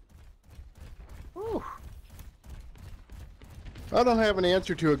ready. Whew. I don't have an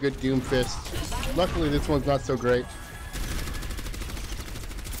answer to a good Doom Fist. Luckily, this one's not so great.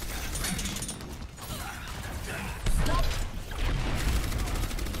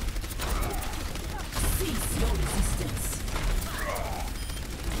 Cease your resistance.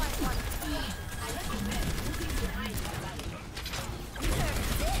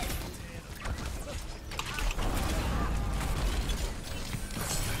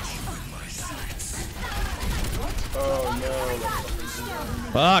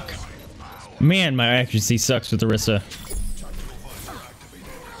 Fuck. Man, my accuracy sucks with Orisa.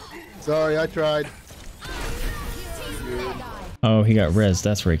 Sorry, I tried. Oh, he got res.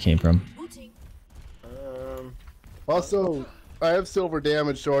 That's where he came from. Also, I have silver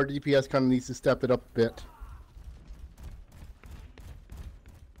damage, so our DPS kind of needs to step it up a bit.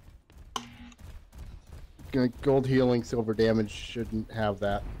 Gold healing, silver damage shouldn't have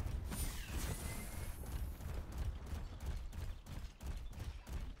that.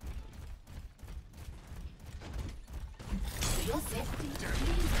 For your safety, please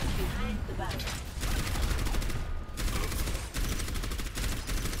be behind the barrier.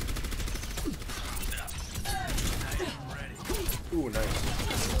 Ooh,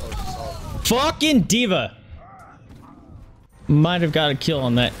 nice. Fucking diva. Might have got a kill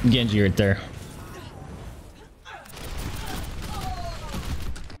on that Genji right there.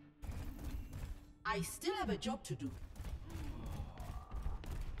 I still have a job to do.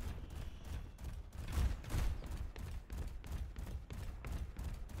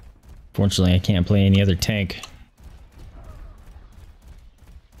 Fortunately, I can't play any other tank.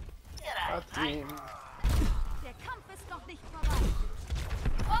 Der Kampf ist noch nicht vorbei.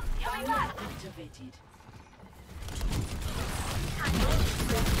 Barrier activated.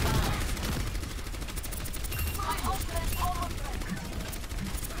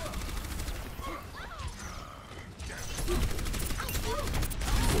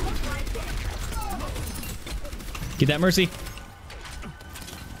 Get that Mercy.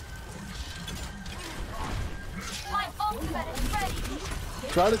 My ultimate is ready.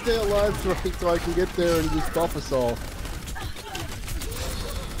 Try to stay alive so I can get there and just buff us all.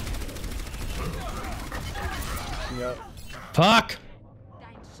 Yep. Fuck.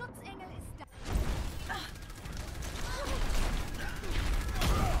 Dein Schutzengel ist da.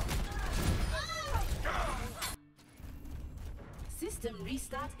 System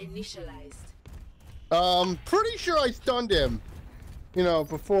restart initialized. Pretty sure I stunned him. You know,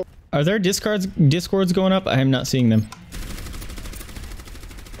 before. Are there discords going up? I am not seeing them.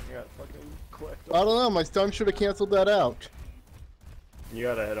 You got fucking clicked. I don't know, my stun should have canceled that out. You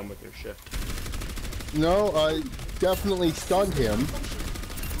gotta hit him with your shift. No, I definitely stunned him.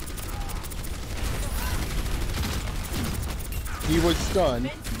 He was stunned.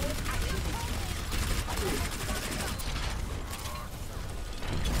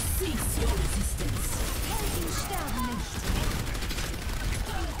 Cease your resistance.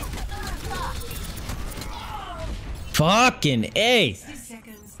 Fucking A.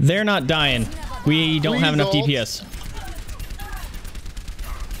 They're not dying. We don't have enough DPS.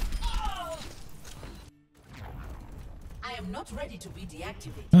 I am not ready to be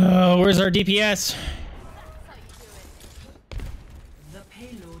deactivated. Oh, where's our DPS? The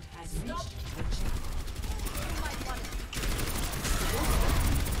payload has reached the checkpoint.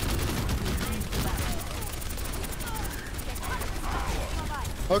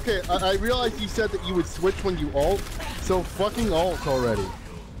 Okay, I realized you said that you would switch when you ult, so fucking ult already.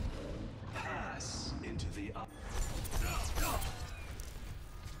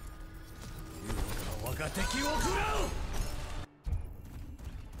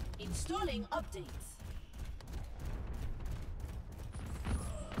 Installing updates.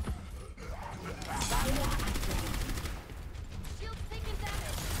 Shield taken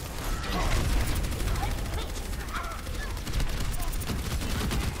damage.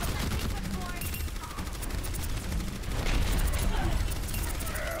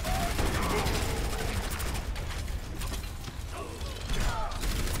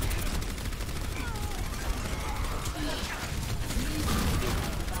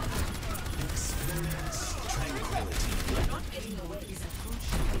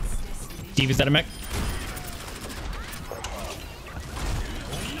 Steve, is that a mech?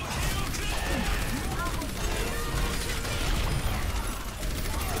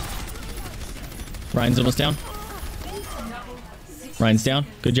 Ryan's almost down. Ryan's down.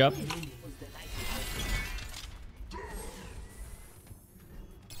 Good job.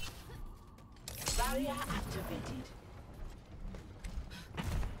 Barrier activated.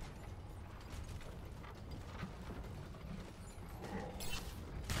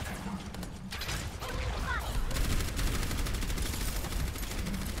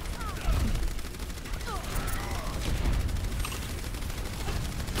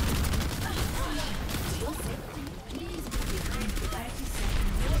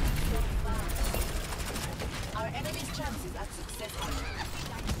 Our enemy's chances at success are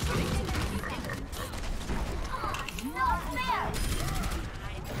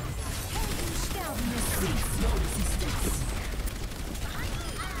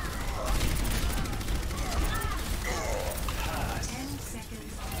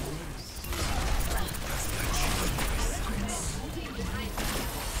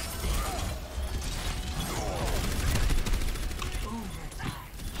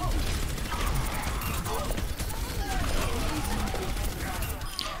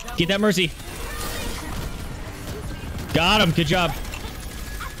Get that Mercy. Got him. Good job.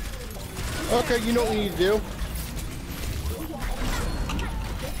 Okay, you know what we need to do.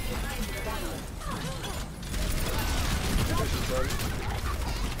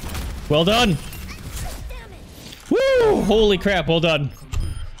 Well done. Woo! Holy crap. Well done. Ace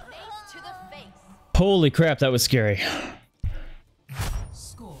to the face. Holy crap. That was scary.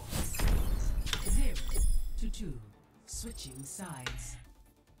 Score 0-2. Switching sides.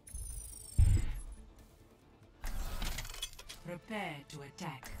 Prepare to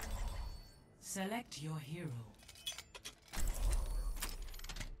attack. Select your hero.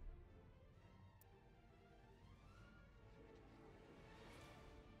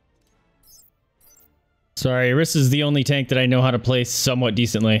 Sorry, Orisa's the only tank that I know how to play somewhat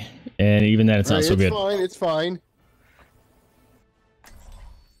decently. And even that, it's not so good. It's fine, it's fine.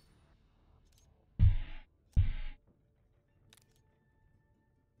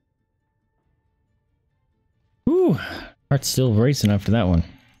 Whew. Heart's still racing after that one.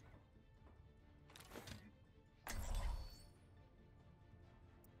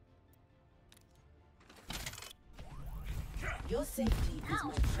 your safety is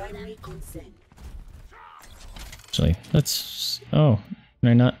my primary concern. Actually, let's... Oh, can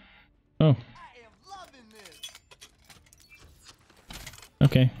I not? Oh.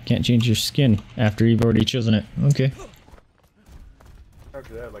 Okay, can't change your skin after you've already chosen it. Okay.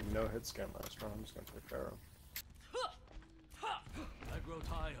 After that, like no hit scan last round. I'm just gonna take Pharaoh. I grow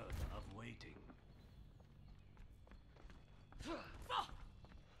tired of waiting.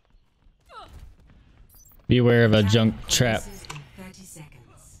 Be aware of a junk trap. In 30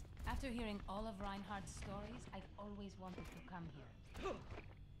 seconds. After hearing all of Reinhardt's stories, I've always wanted to come here.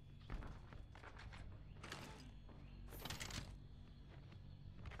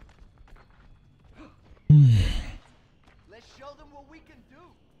 Let's show them what we can do.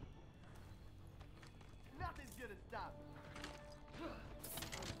 Nothing's gonna stop.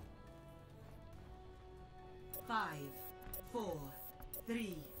 5, 4,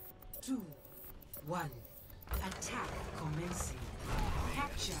 3, 2, 1. Attack commencing.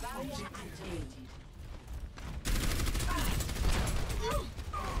 Capture objective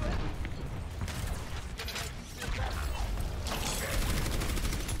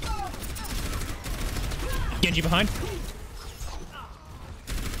A. Genji behind.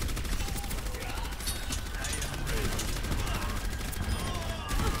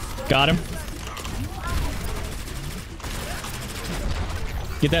 Got him.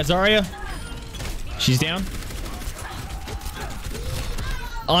 Get that Zarya. She's down.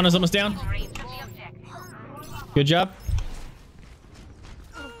 Ana's almost down. Good job.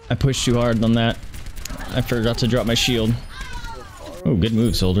 I pushed too hard on that. I forgot to drop my shield. Oh, good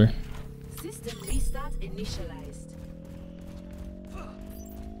move, soldier. System restart initialized.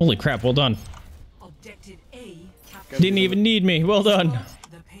 Holy crap, well done. Objective A captured. Didn't even need me. Well done.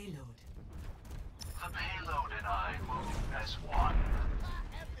 The payload. The payload and I move as one.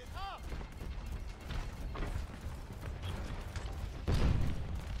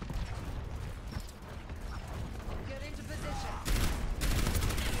 Get into position.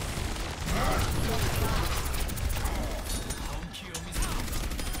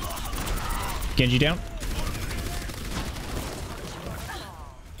 Genji down.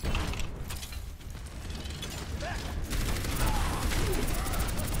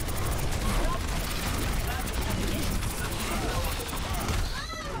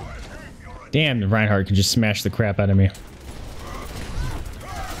 Damn, the Reinhardt can just smash the crap out of me.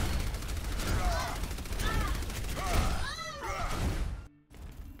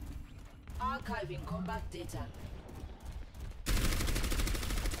 Archiving combat data.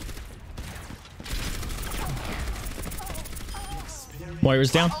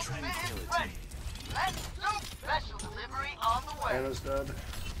 Moira's down. Anna's dead.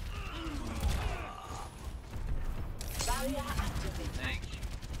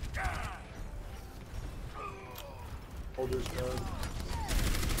 Holder's dead.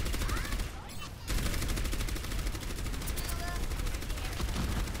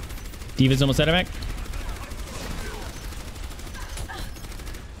 Diva's almost out of mech.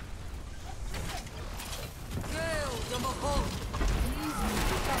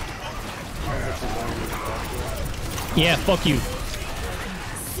 Yeah, fuck you.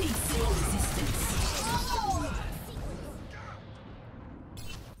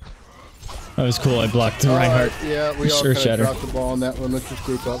 That was cool. I blocked the Reinhardt. Yeah, we all Sure, kind of Shatter. dropped the ball on that one. Let's just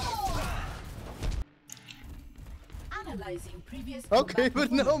group up. Analyzing previous Okay,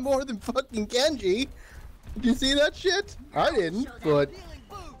 but no more than fucking Genji. Did you see that shit? I didn't, but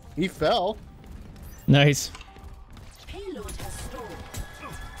he fell. Nice. payload has stalled.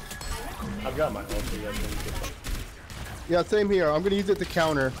 I've got my ulti. I think. Yeah, same here. I'm gonna use it to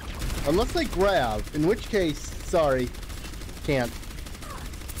counter. Unless they grab, in which case, sorry. Can't.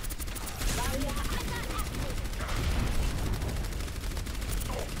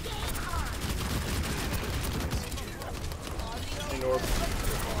 Hang orb.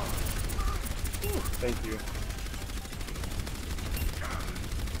 Thank you.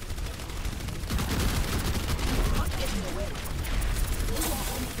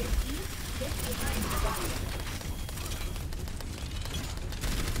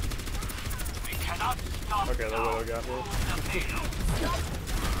 Okay, the Widow got me.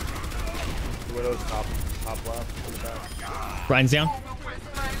 The Widow's top left in the back. Ryan's down.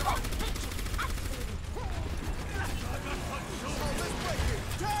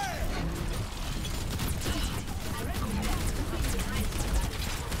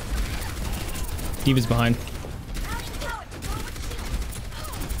 Diva's behind.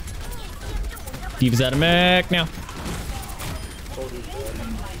 Diva's out of mech now.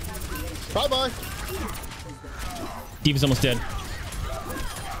 Bye bye. Diva's almost dead.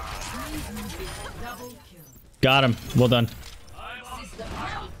 Got him. Well done.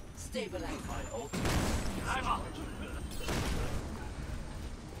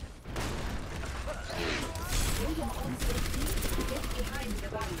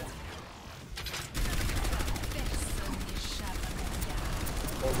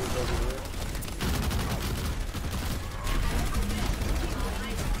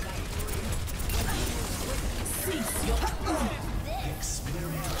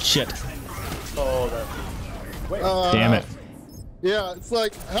 Shit. Oh, that. Wait. Damn it. Yeah, it's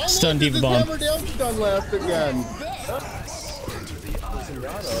like, how long Stun does Diva this bomb. hammer down stun last again?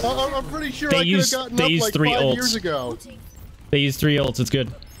 I'm pretty sure They I could have use- gotten they up use like 3 5 ults. years ago. They use 3 ults. It's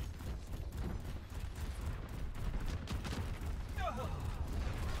good.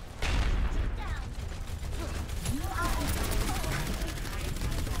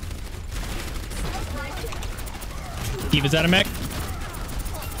 Diva's out of mech.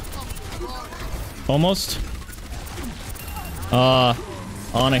 Almost.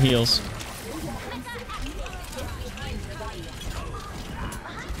 Ana heals.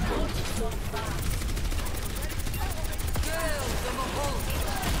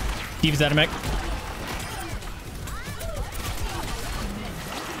 Diva's out of mech.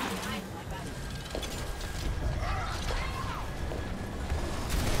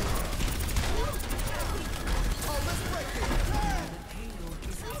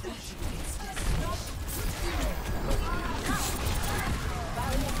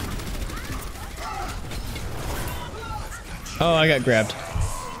 Oh, I got grabbed.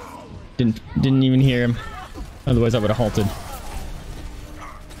 Didn't even hear him. Otherwise, I would have halted.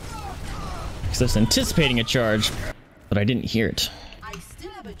 Because I was anticipating a charge, but I didn't hear it. I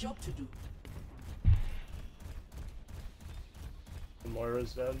still have a job to do.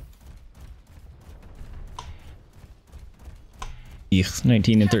 Moira's dead. Eek,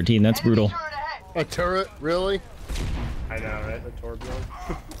 19 and 13. That's brutal. A turret, really? I know, right? The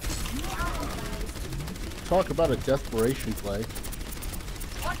Torbjorn. Talk about a desperation play.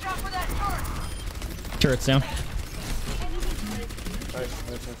 Turret's down. Nice.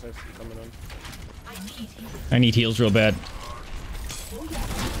 Coming in. I need heals real bad.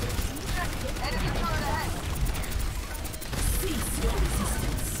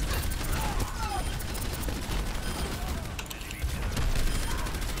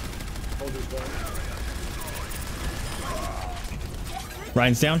 Soldier's down.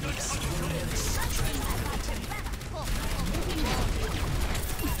 Ryan's down.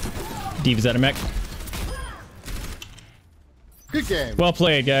 Diva's out of mech. Good game. Well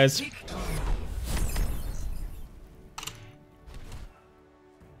played, guys.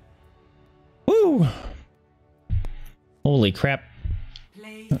 Woo! Holy crap.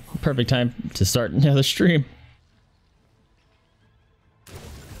 Play. Perfect time to start another stream.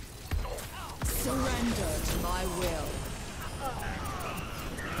 Surrender to my will.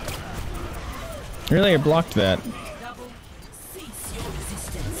 Really, I blocked that. Cease your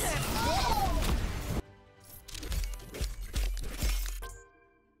resistance.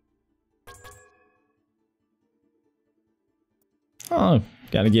 Oh,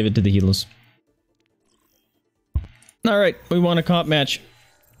 gotta give it to the healers. Alright, we won a comp match.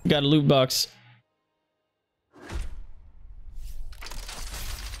 Got a loot box.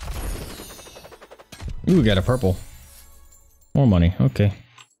 Ooh, we got a purple. More money, okay.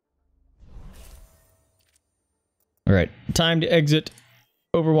 Alright, time to exit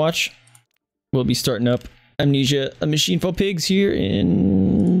Overwatch. We'll be starting up Amnesia, a Machine for Pigs here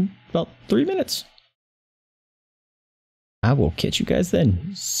in about 3 minutes. I will catch you guys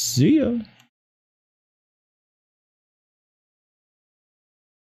then. See ya.